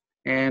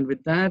 And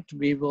with that,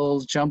 we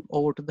will jump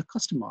over to the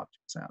custom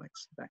objects.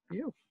 Alex, back to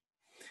you.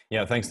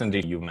 Yeah, thanks,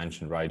 Nandini. You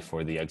mentioned, right,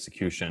 for the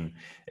execution,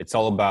 it's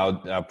all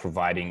about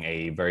providing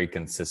a very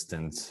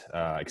consistent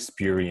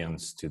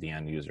experience to the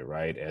end user,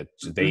 right?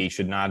 They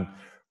should not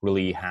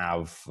really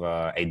have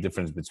a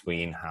difference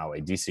between how a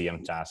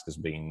DCM task is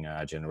being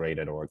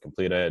generated or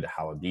completed,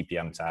 how a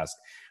BPM task,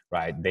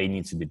 right? They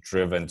need to be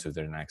driven to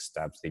their next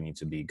steps. They need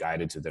to be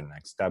guided to their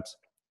next steps.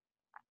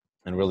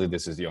 And really,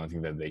 this is the only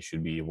thing that they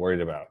should be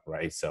worried about,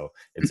 right? So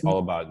it's all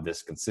about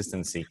this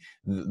consistency,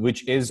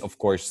 which is, of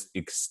course,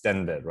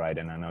 extended, right?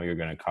 And I know you're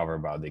going to cover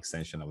about the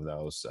extension of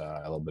those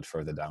a little bit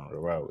further down the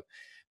road.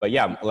 But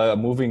yeah,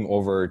 moving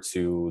over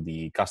to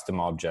the custom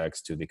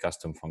objects, to the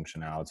custom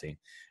functionality,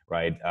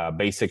 right?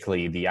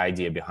 Basically, the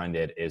idea behind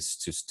it is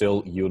to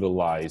still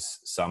utilize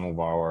some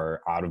of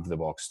our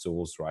out-of-the-box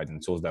tools, right?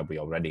 And tools that we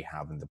already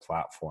have in the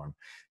platform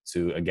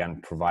to, again,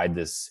 provide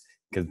this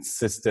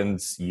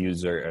consistent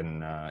user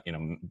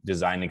and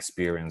design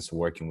experience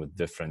working with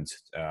different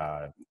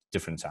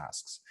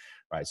tasks,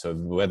 right? So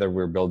whether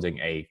we're building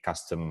a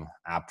custom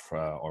app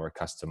or a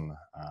custom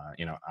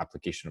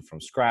application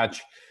from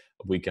scratch,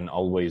 we can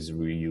always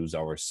reuse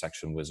our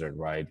section wizard,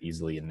 right?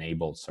 Easily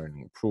enable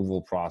certain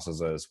approval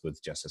processes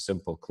with just a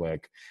simple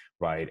click,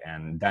 right?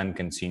 And then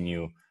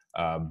continue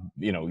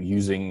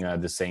using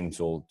the same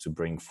tool to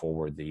bring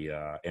forward the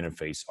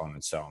interface on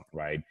its own,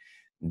 right?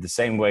 The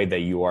same way that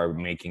you are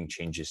making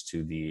changes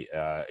to the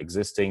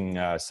existing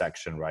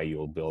section, right?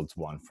 You'll build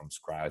one from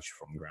scratch,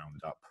 from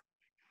ground up.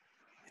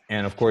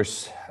 And of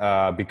course,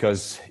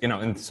 because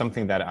and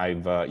something that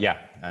I've the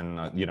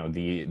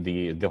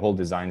whole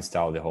design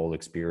style, the whole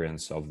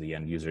experience of the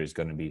end user is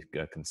going to be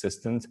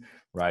consistent,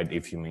 right?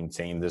 If you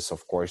maintain this,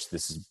 of course,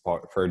 this is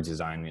per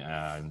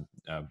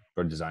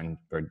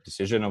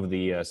decision of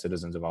the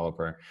citizen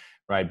developer,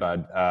 right?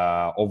 But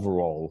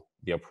overall,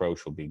 the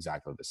approach will be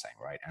exactly the same,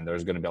 right? And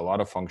there's going to be a lot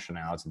of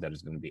functionality that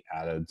is going to be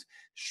added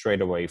straight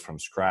away from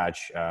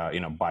scratch,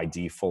 by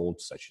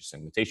default, such as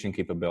segmentation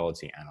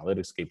capability,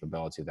 analytics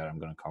capability that I'm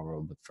going to cover a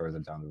little bit further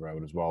down the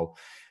road as well.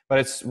 But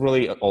it's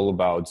really all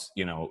about,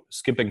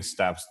 skipping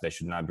steps. They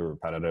should not be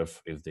repetitive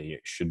if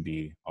they should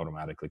be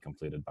automatically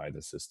completed by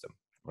the system.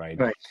 Right.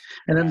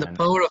 And then the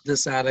power of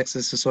this, Alex,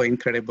 is so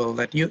incredible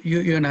that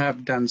you and I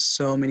have done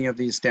so many of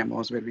these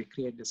demos where we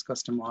create this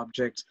custom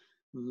objects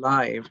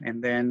live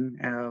and then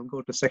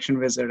go to Section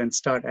Wizard and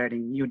start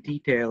adding new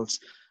details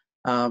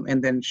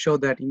and then show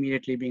that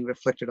immediately being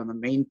reflected on the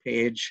main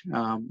page.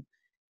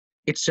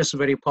 It's just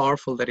very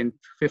powerful that in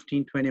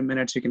 15, 20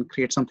 minutes, you can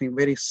create something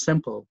very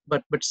simple,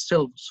 but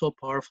still so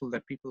powerful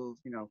that people,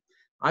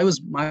 my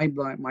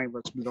mind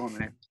was blown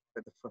when I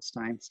read the first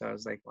time. So I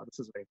was like, wow, this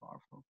is very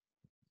powerful.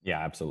 Yeah,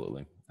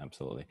 absolutely.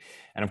 Absolutely.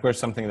 And of course,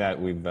 something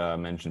that we've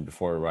mentioned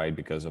before, right,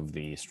 because of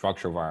the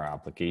structure of our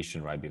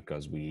application, right,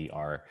 because we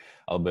are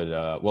a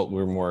little bit,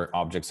 we're more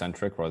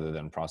object-centric rather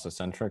than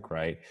process-centric,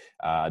 right?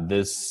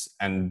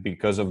 And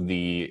because of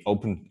the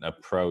open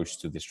approach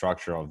to the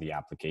structure of the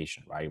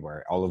application, right,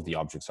 where all of the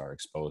objects are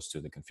exposed to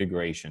the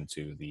configuration,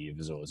 to the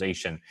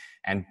visualization,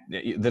 and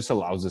this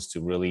allows us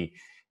to really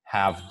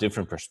have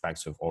different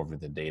perspective over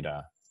the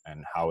data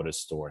and how it is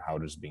stored, how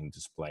it is being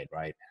displayed,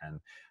 right?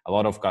 And a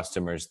lot of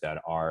customers that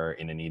are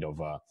in the need of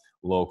a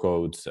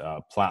low-code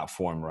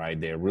platform, right,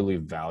 they really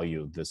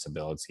value this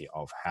ability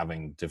of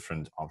having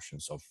different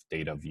options of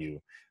data view,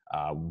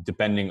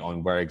 depending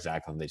on where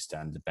exactly they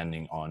stand,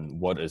 depending on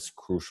what is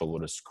crucial,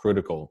 what is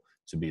critical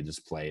to be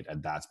displayed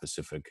at that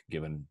specific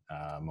given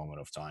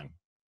moment of time.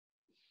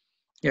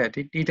 Yeah,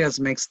 details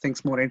makes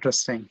things more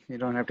interesting. You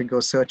don't have to go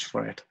search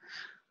for it.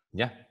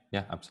 Yeah,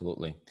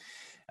 absolutely.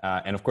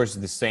 And of course,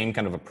 the same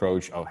kind of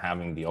approach of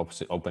having the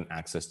open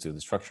access to the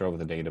structure of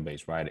the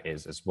database, right,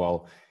 is as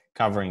well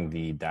covering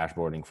the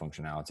dashboarding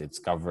functionality. It's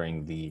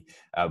covering the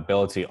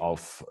ability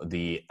of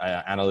the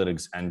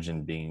analytics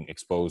engine being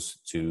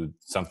exposed to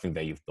something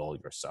that you've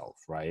built yourself,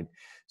 right?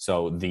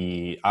 So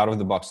the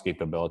out-of-the-box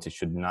capability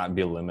should not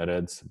be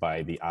limited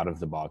by the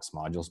out-of-the-box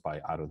modules,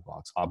 by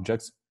out-of-the-box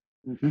objects.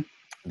 Mm-hmm.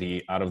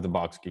 The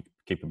out-of-the-box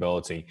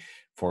capability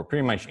for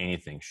pretty much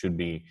anything should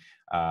be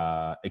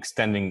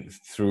extending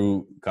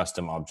through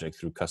custom objects,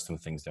 through custom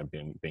things that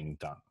are being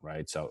done,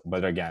 right? So,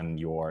 but again,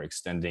 you're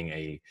extending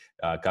a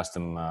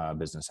custom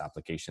business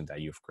application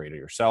that you've created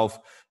yourself.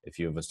 If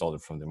you've installed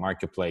it from the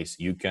marketplace,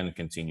 you can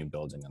continue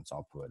building on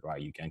top of it,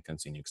 right? You can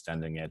continue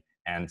extending it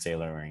and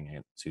tailoring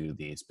it to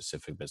the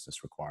specific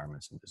business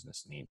requirements and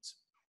business needs.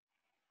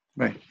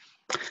 Right.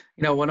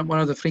 One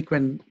of the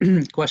frequent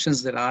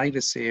questions that I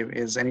receive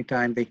is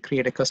anytime they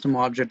create a custom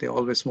object, they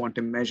always want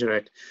to measure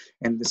it.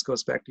 And this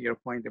goes back to your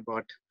point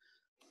about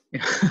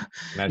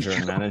measure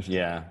and manage.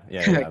 Yeah,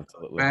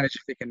 absolutely. Manage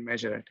if they can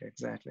measure it,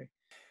 exactly.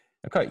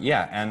 Okay,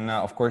 yeah, and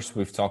of course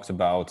we've talked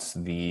about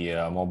the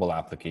mobile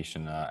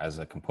application as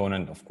a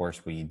component. Of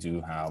course, we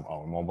do have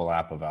our mobile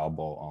app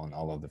available on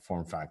all of the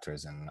form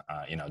factors and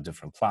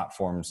different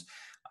platforms,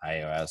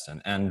 iOS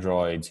and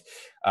Android.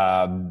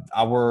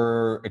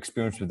 Our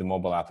experience with the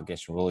mobile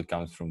application really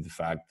comes from the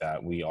fact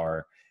that we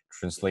are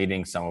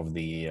translating some of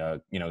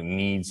the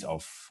needs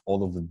of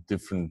all of the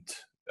different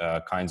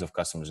kinds of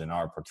customers in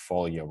our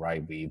portfolio,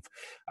 right? We've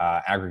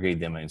aggregated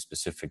them in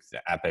specific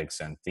epics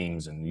and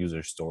themes and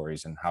user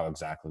stories and how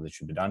exactly this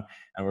should be done.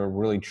 And we're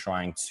really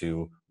trying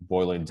to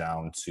boil it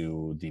down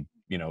to the,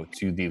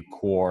 to the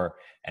core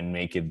and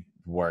make it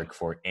work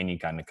for any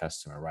kind of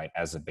customer, right?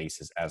 As a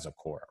basis, as a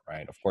core,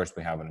 right? Of course,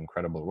 we have an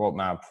incredible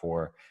roadmap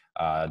for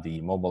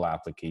the mobile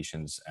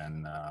applications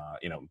and,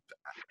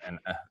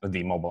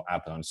 the mobile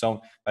app on its own.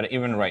 But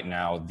even right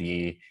now,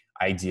 the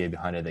idea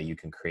behind it that you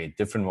can create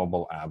different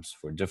mobile apps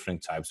for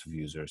different types of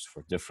users,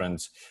 for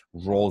different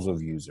roles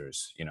of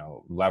users,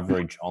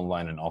 leverage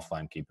online and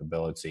offline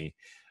capability,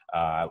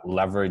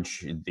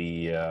 leverage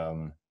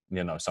the,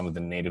 some of the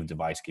native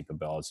device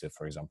capability,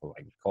 for example,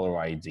 like caller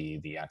ID,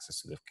 the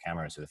access to the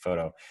camera, to the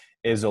photo,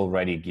 is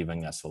already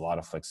giving us a lot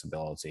of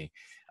flexibility.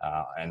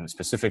 And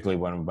specifically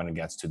when it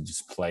gets to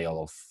display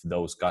all of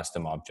those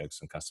custom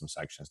objects and custom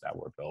sections that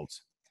were built,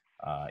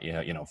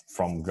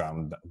 from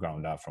ground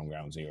up, from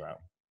ground zero.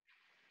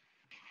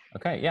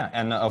 Okay, yeah,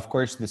 and of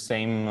course the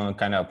same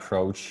kind of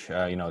approach,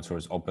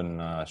 towards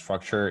open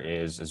structure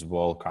is as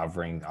well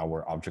covering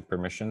our object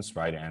permissions,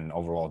 right, and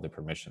overall the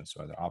permissions,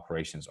 whether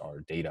operations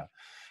or data,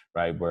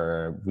 right,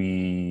 where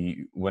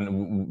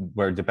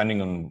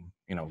depending on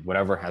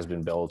whatever has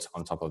been built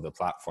on top of the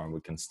platform,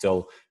 we can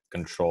still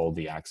control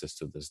the access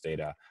to this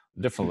data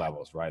different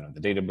levels, right? On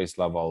the database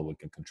level, we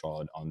can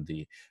control it. On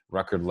the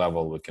record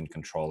level, we can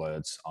control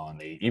it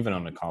even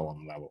on a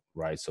column level,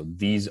 right? So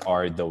these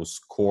are those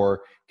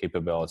core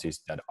capabilities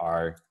that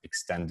are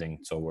extending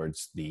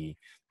towards the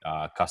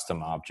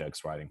custom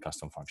objects, right, and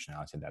custom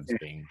functionality that's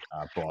being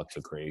brought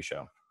to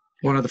Creatio.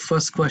 One of the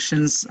first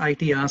questions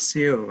IT asks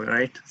you,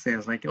 right?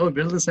 Says like, oh,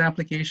 build this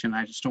application.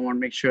 I just don't want to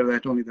make sure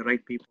that only the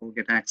right people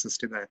get access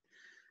to that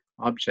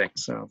object.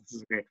 So this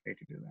is a great way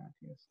to do that,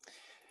 yes.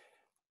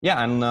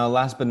 Yeah, and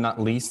last but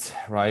not least,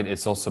 right,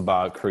 it's also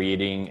about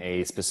creating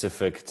a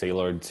specific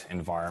tailored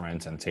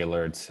environment and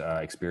tailored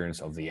experience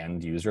of the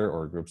end user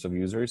or groups of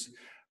users,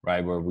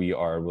 right, where we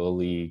are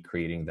really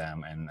creating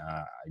them and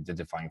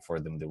identifying for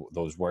them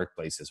those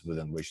workplaces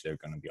within which they're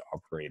going to be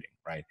operating,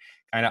 right,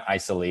 kind of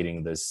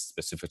isolating this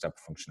specific type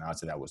of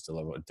functionality that was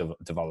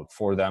developed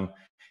for them,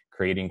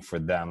 creating for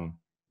them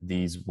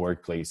these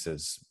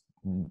workplaces,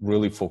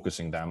 really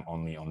focusing them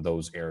only on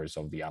those areas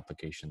of the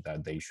application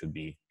that they should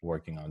be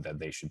working on, that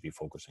they should be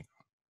focusing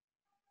on.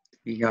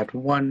 You got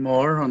one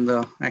more on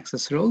the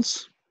access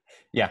rules.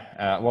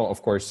 Yeah, well,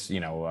 of course,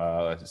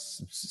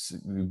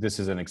 this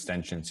is an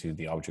extension to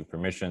the object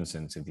permissions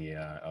and to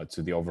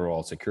the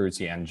overall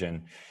security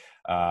engine.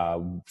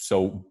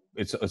 So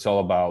it's all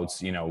about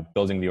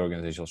building the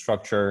organizational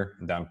structure,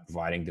 then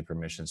providing the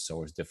permissions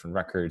towards different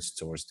records,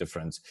 towards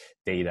different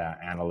data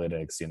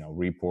analytics,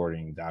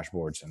 reporting,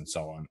 dashboards, and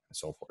so on and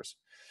so forth.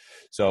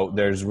 So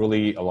there's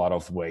really a lot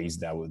of ways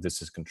that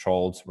this is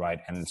controlled, right?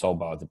 And it's all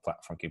about the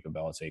platform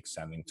capability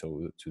extending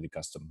to the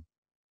custom.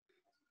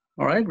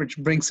 All right, which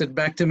brings it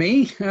back to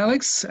me,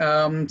 Alex.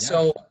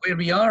 So where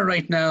we are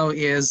right now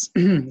is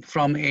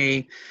from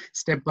a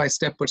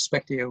step-by-step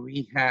perspective.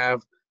 We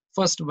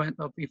first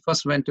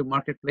went to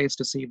Marketplace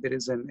to see if there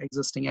is an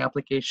existing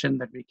application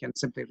that we can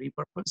simply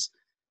repurpose.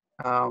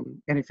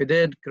 And if it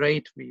did,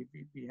 great, we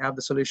have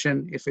the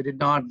solution. If it did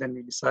not, then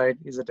we decide,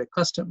 is it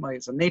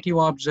a native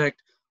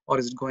object, or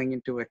is it going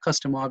into a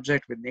custom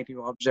object? With native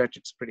object,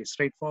 it's pretty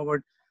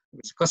straightforward. If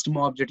it's a custom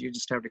object, you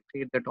just have to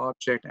create that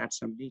object, add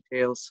some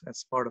details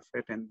as part of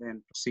it, and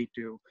then proceed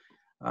to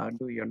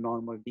do your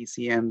normal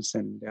DCMs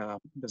and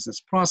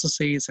business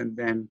processes, and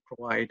then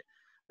provide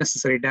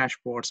necessary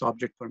dashboards,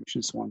 object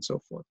permissions, so on and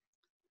so forth.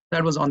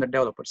 That was on the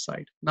developer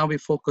side. Now we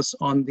focus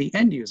on the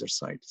end user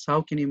side. So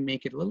how can you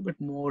make it a little bit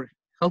more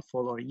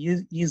helpful or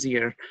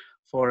easier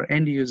for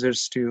end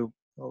users to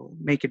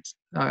make it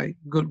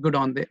good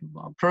on the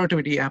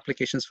productivity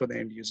applications for the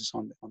end users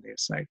on their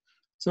side?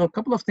 So a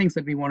couple of things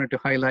that we wanted to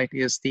highlight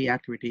is the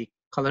activity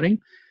coloring.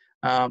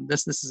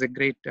 This is a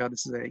great,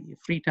 this is a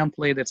free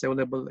template that's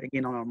available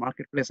again on our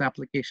Marketplace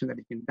application that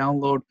you can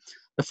download.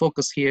 The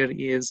focus here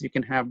is you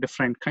can have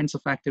different kinds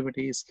of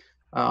activities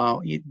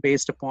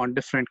based upon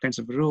different kinds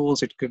of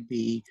rules. It could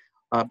be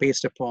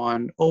based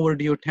upon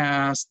overdue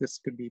tasks. This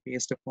could be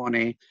based upon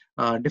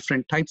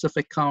different types of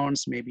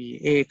accounts.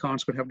 Maybe A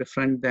accounts could have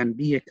different than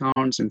B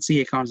accounts, and C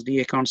accounts,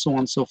 D accounts, so on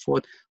and so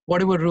forth.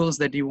 Whatever rules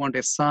that you want to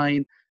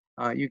assign,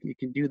 you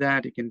can do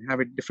that. You can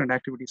have it different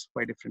activities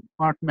by different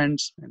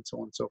departments and so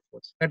on and so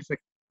forth. That's a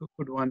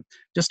good one,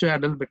 just to add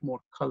a little bit more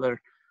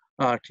color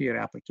to your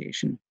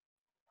application.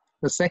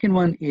 The second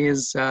one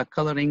is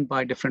coloring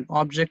by different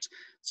objects.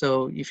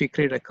 So if you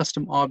create a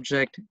custom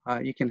object,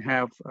 you can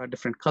have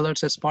different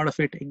colors as part of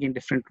it. Again,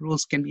 different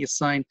rules can be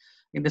assigned.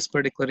 In this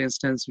particular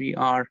instance, we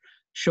are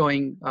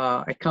showing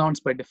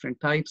accounts by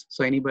different types.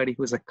 So anybody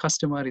who's a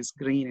customer is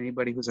green,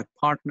 anybody who's a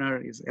partner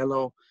is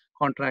yellow,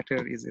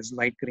 contractor is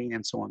light green,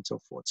 and so on and so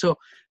forth. So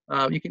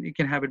you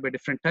can have it by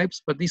different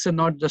types, but these are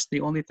not just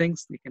the only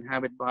things. You can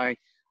have it by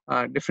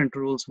different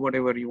rules,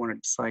 whatever you want to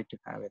decide to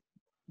have it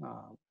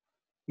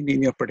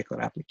in your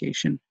particular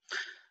application.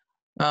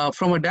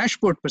 From a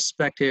dashboard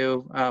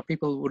perspective,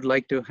 people would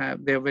like to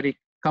have, they're very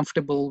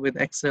comfortable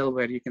with Excel,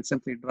 where you can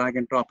simply drag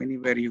and drop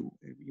anywhere you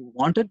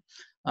want it.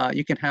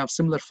 You can have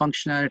similar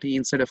functionality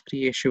instead of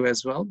Creatio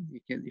as well.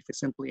 If you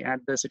simply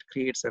add this, it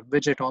creates a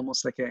widget,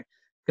 almost like a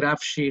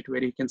graph sheet,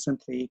 where you can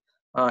simply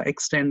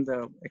extend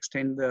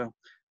the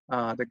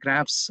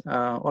graphs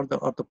or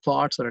the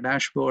plots or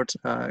dashboards,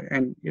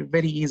 and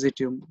very easy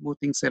to move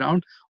things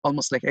around,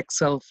 almost like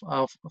Excel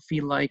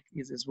feel like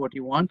is what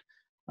you want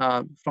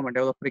from a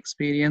developer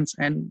experience.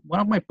 And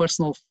one of my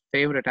personal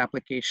favorite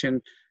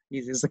application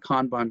is the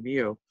Kanban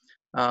view.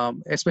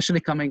 Especially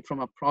coming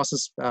from a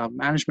process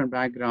management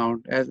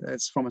background,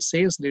 as from a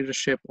sales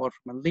leadership or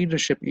from a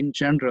leadership in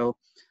general,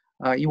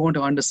 you want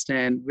to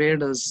understand where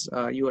does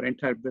your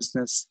entire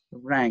business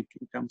rank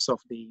in terms of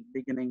the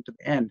beginning to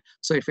the end.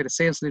 So if you're a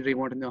sales leader, you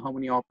want to know how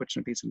many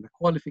opportunities in the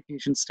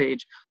qualification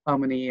stage, how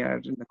many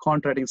are in the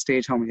contracting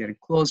stage, how many are in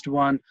closed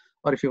one,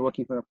 or if you're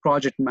working from a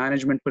project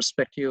management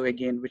perspective,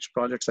 again, which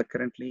projects are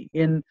currently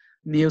in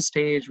new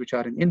stage, which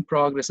are in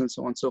progress, and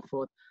so on and so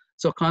forth.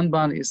 So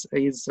Kanban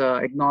is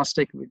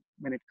agnostic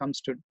when it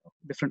comes to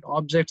different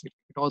objects. It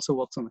also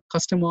works on the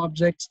custom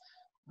objects.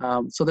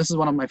 So this is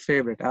one of my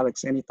favorite.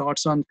 Alex, any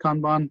thoughts on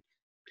Kanban?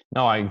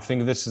 No, I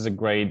think this is a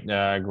great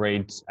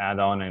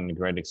add-on and a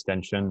great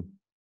extension.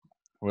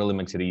 Really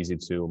makes it easy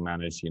to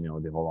manage,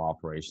 the whole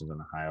operations on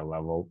a higher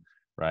level,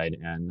 right?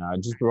 And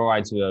just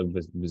provides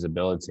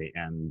visibility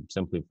and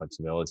simply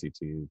flexibility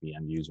to the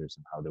end users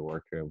and how they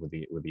work with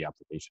the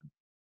application.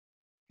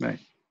 Right.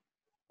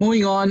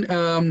 Moving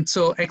on,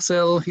 so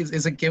Excel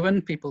is a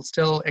given.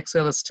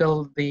 Excel is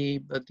still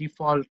the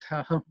default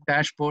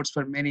dashboards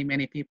for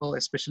many people,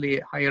 especially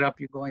higher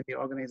up you go in the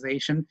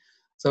organization.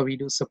 So we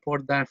do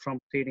support that from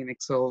creating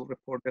Excel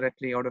report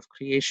directly out of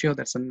Creatio.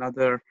 That's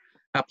another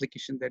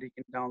application that you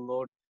can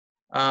download.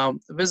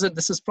 Visit,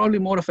 this is probably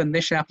more of a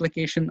niche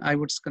application. I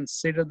would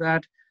consider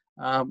that.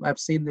 I've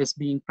seen this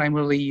being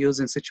primarily used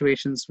in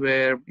situations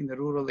where in the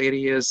rural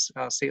areas,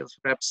 sales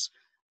reps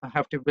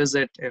have to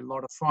visit a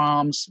lot of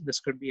farms. This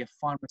could be a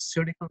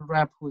pharmaceutical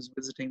rep who's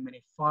visiting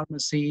many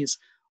pharmacies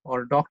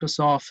or doctor's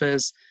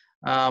office.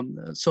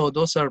 So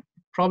those are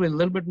probably a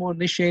little bit more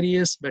niche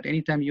areas, but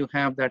anytime you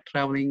have that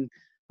traveling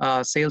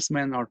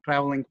salesman or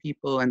traveling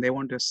people and they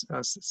want to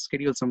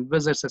schedule some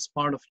visits as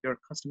part of your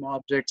custom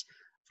objects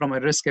from a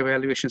risk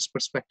evaluations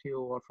perspective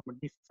or from a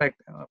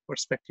defect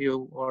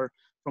perspective or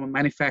from a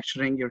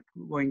manufacturing, you're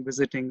going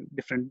visiting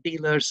different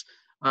dealers.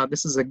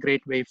 This is a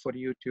great way for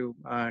you to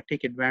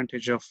take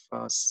advantage of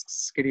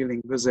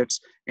scheduling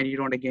visits, and you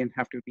don't again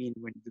have to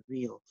reinvent the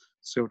wheel,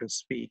 so to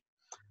speak.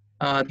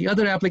 The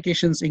other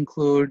applications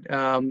include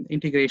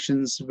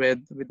integrations with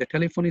the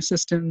telephony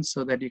system,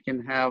 so that you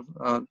can have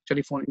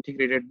telephone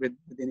integrated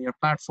within your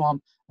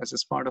platform as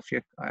part of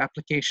your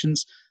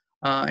applications.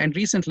 And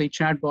recently,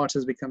 chatbots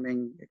is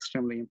becoming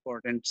extremely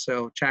important.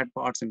 So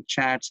chatbots and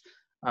chats.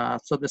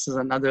 So this is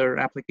another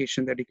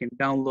application that you can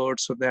download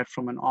so that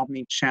from an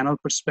omni-channel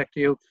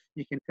perspective,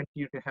 you can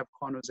continue to have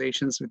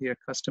conversations with your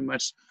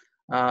customers.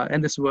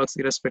 And this works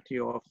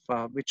irrespective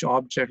of which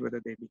object,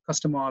 whether they be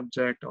custom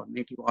object or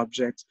native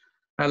objects.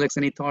 Alex,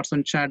 any thoughts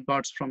on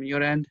chatbots from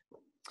your end?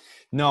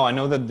 No, I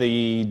know that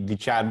the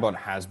chatbot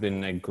has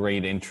been a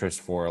great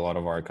interest for a lot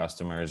of our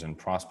customers and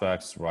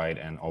prospects, right?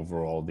 And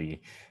overall, the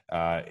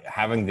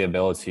having the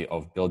ability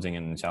of building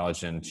an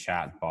intelligent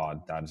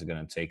chatbot that's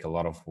going to take a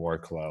lot of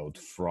workload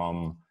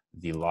from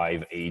the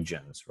live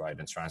agents, right,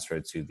 and transfer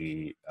it to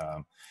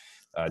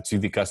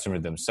the customer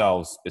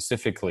themselves.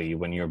 Specifically,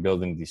 when you're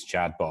building these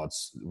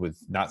chatbots with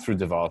not through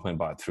development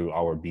but through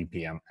our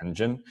BPM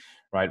engine,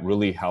 right,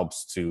 really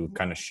helps to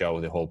kind of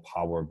show the whole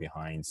power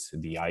behind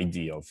the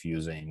idea of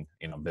using,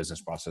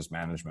 business process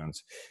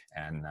management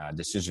and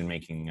decision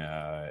making,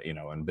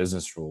 and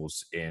business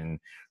rules in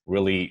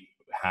really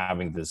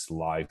having this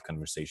live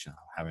conversation,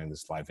 having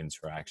this live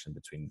interaction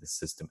between the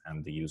system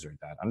and the user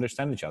that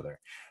understand each other,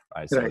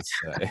 right? So Right.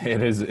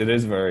 it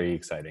is very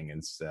exciting.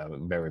 It's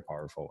very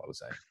powerful, I would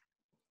say.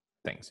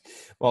 Thanks.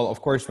 Well,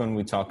 of course, when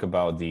we talk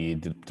about the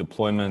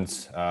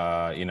deployment,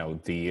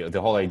 the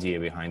whole idea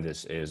behind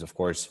this is, of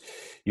course,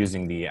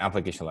 using the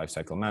application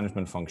lifecycle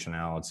management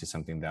functionality,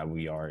 something that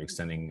we are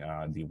extending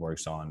the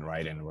works on,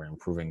 right, and we're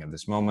improving at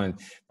this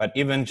moment. But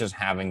even just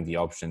having the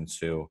option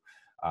to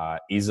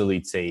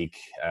easily take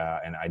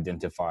and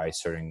identify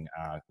certain,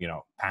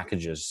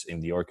 packages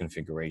in your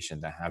configuration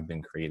that have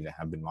been created, that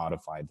have been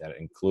modified, that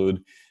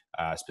include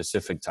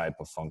specific type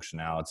of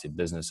functionality,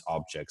 business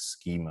objects,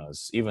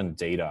 schemas, even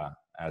data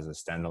as a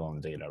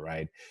standalone data,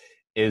 right,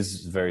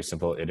 is very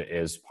simple. It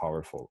is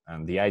powerful.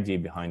 And the idea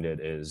behind it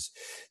is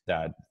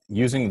that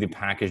using the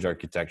packaged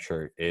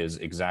architecture is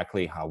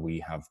exactly how we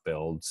have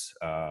built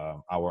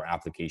our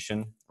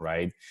application,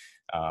 right?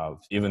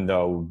 Even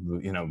though,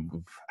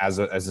 as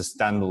a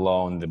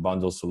standalone, the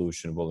bundle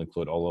solution will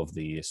include all of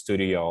the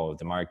studio,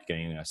 the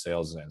marketing,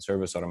 sales and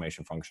service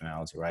automation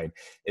functionality, right?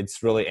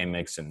 It's really a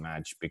mix and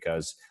match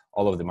because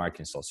all of the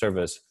marketing sales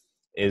service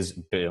is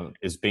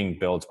being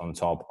built on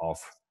top of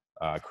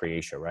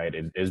Croatia, right?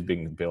 It is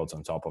being built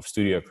on top of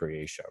Studio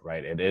Croatia,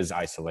 right? It is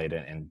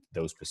isolated in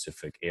those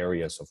specific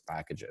areas of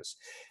packages.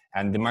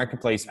 And the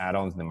marketplace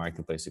add-ons and the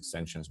marketplace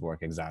extensions work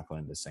exactly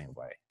in the same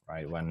way,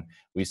 right? When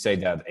we say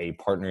that a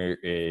partner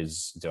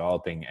is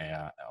developing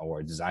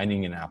or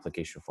designing an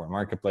application for a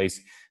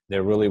marketplace, they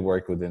really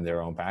work within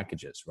their own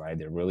packages, right?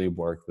 They really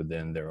work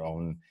within their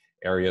own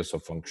areas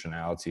of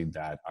functionality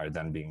that are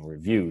then being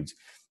reviewed.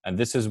 And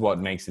this is what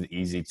makes it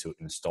easy to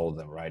install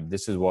them, right?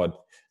 This is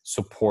what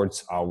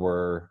supports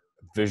our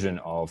vision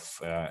of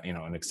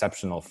an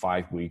exceptional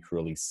 5-week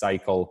release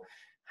cycle,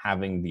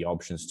 having the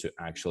options to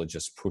actually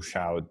just push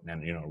out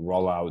and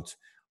roll out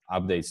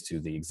updates to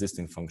the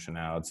existing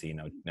functionality,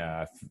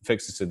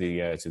 fixes to the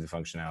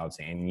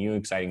functionality, and new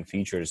exciting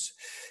features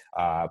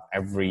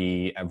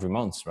every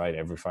month, right?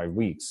 Every 5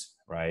 weeks,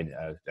 right?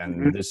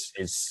 And this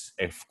is,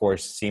 of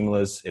course,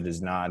 seamless. It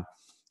is not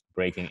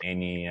breaking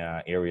any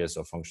areas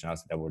of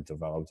functionality that were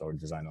developed or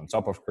designed on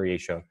top of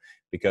Croatia,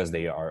 because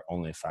they are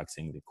only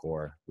affecting the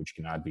core, which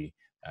cannot be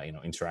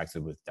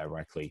interacted with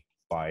directly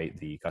by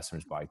the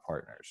customers, by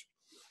partners.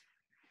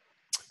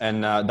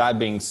 And that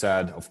being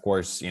said, of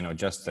course,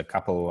 just a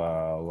couple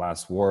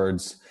last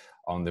words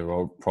on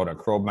the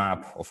product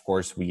roadmap. Of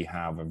course, we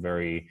have a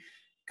very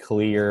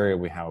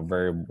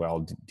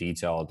well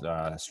detailed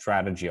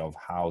strategy of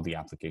how the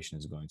application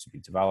is going to be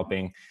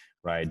developing,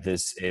 right?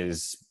 This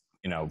is,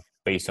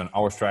 based on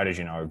our strategy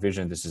and our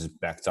vision. This is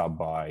backed up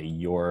by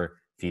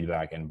your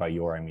feedback, and by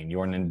your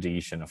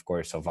inundation, of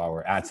course, of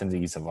our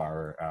attendees, of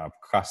our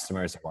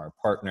customers, of our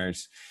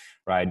partners,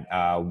 right?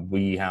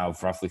 We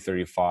have roughly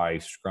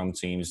 35 Scrum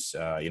teams,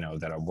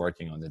 that are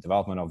working on the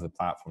development of the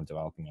platform,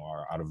 developing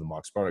our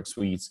out-of-the-box product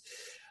suites.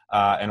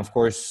 And of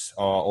course,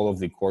 all of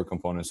the core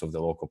components of the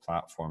local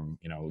platform,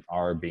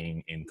 are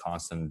being in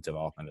constant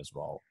development as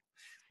well.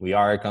 We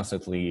are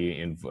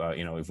constantly,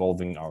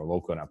 evolving our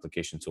local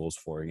application tools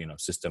for,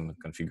 system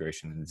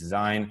configuration and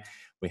design.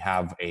 We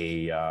have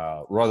a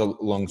rather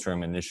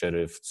long-term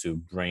initiative to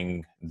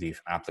bring the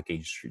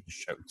application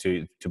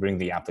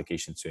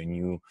to a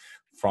new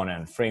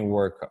front-end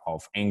framework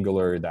of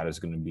Angular that is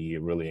going to be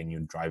really a new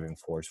driving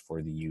force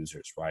for the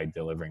users, right?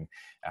 Delivering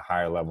a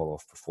higher level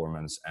of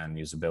performance and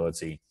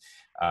usability.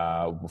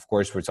 Of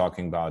course, we're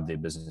talking about the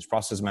business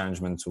process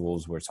management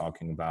tools. We're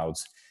talking about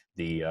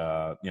the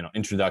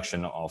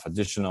introduction of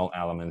additional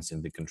elements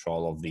in the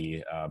control of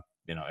the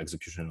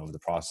execution of the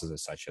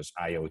processes, such as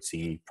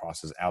IoT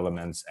process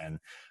elements and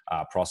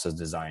process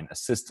design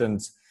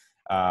assistance.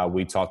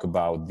 We talk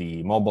about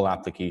the mobile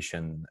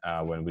application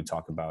when we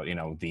talk about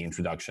the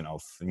introduction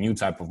of a new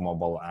type of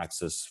mobile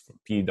access for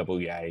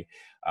PWA.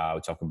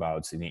 We talk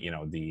about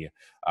the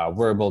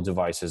wearable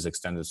devices,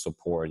 extended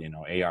support,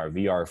 AR,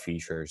 VR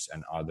features,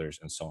 and others,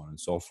 and so on and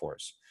so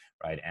forth,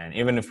 right? And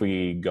even if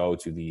we go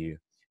to the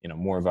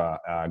more of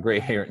a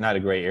gray area, not a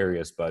gray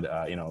areas, but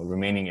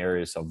remaining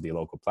areas of the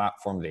local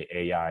platform, the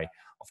AI.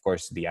 Of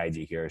course, the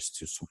idea here is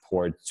to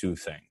support two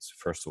things.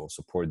 First of all,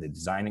 support the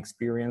design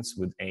experience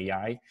with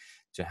AI,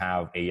 to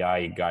have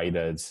AI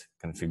guided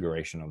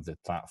configuration of the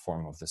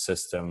platform, of the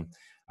system,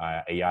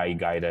 AI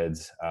guided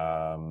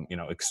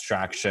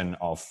extraction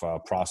of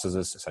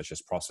processes, such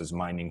as process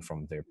mining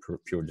from their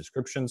pure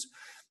descriptions,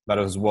 but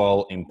as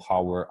well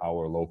empower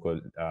our local,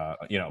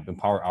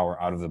 empower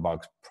our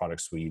out-of-the-box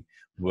product suite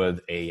with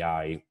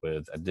AI,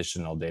 with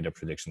additional data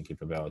prediction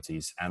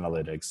capabilities,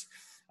 analytics,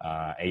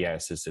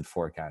 AI-assisted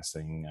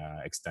forecasting,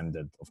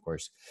 extended, of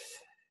course,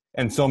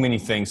 and so many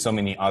things, so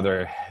many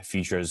other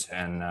features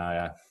and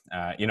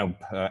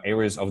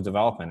areas of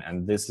development.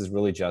 And this is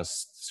really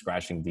just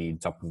scratching the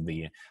top of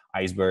the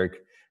iceberg,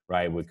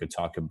 right? We could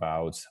talk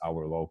about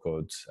our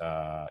low-code,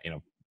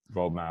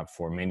 roadmap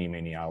for many,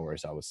 many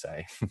hours, I would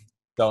say.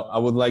 So I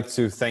would like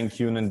to thank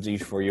you,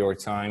 Nandish, for your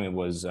time. It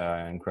was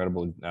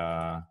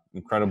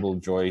incredible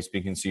joy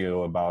speaking to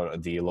you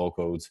about the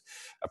low-code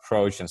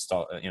approach and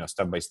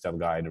step-by-step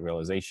guide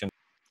realization.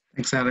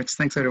 Thanks, Alex.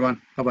 Thanks,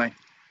 everyone. Bye-bye.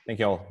 Thank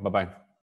you all. Bye-bye.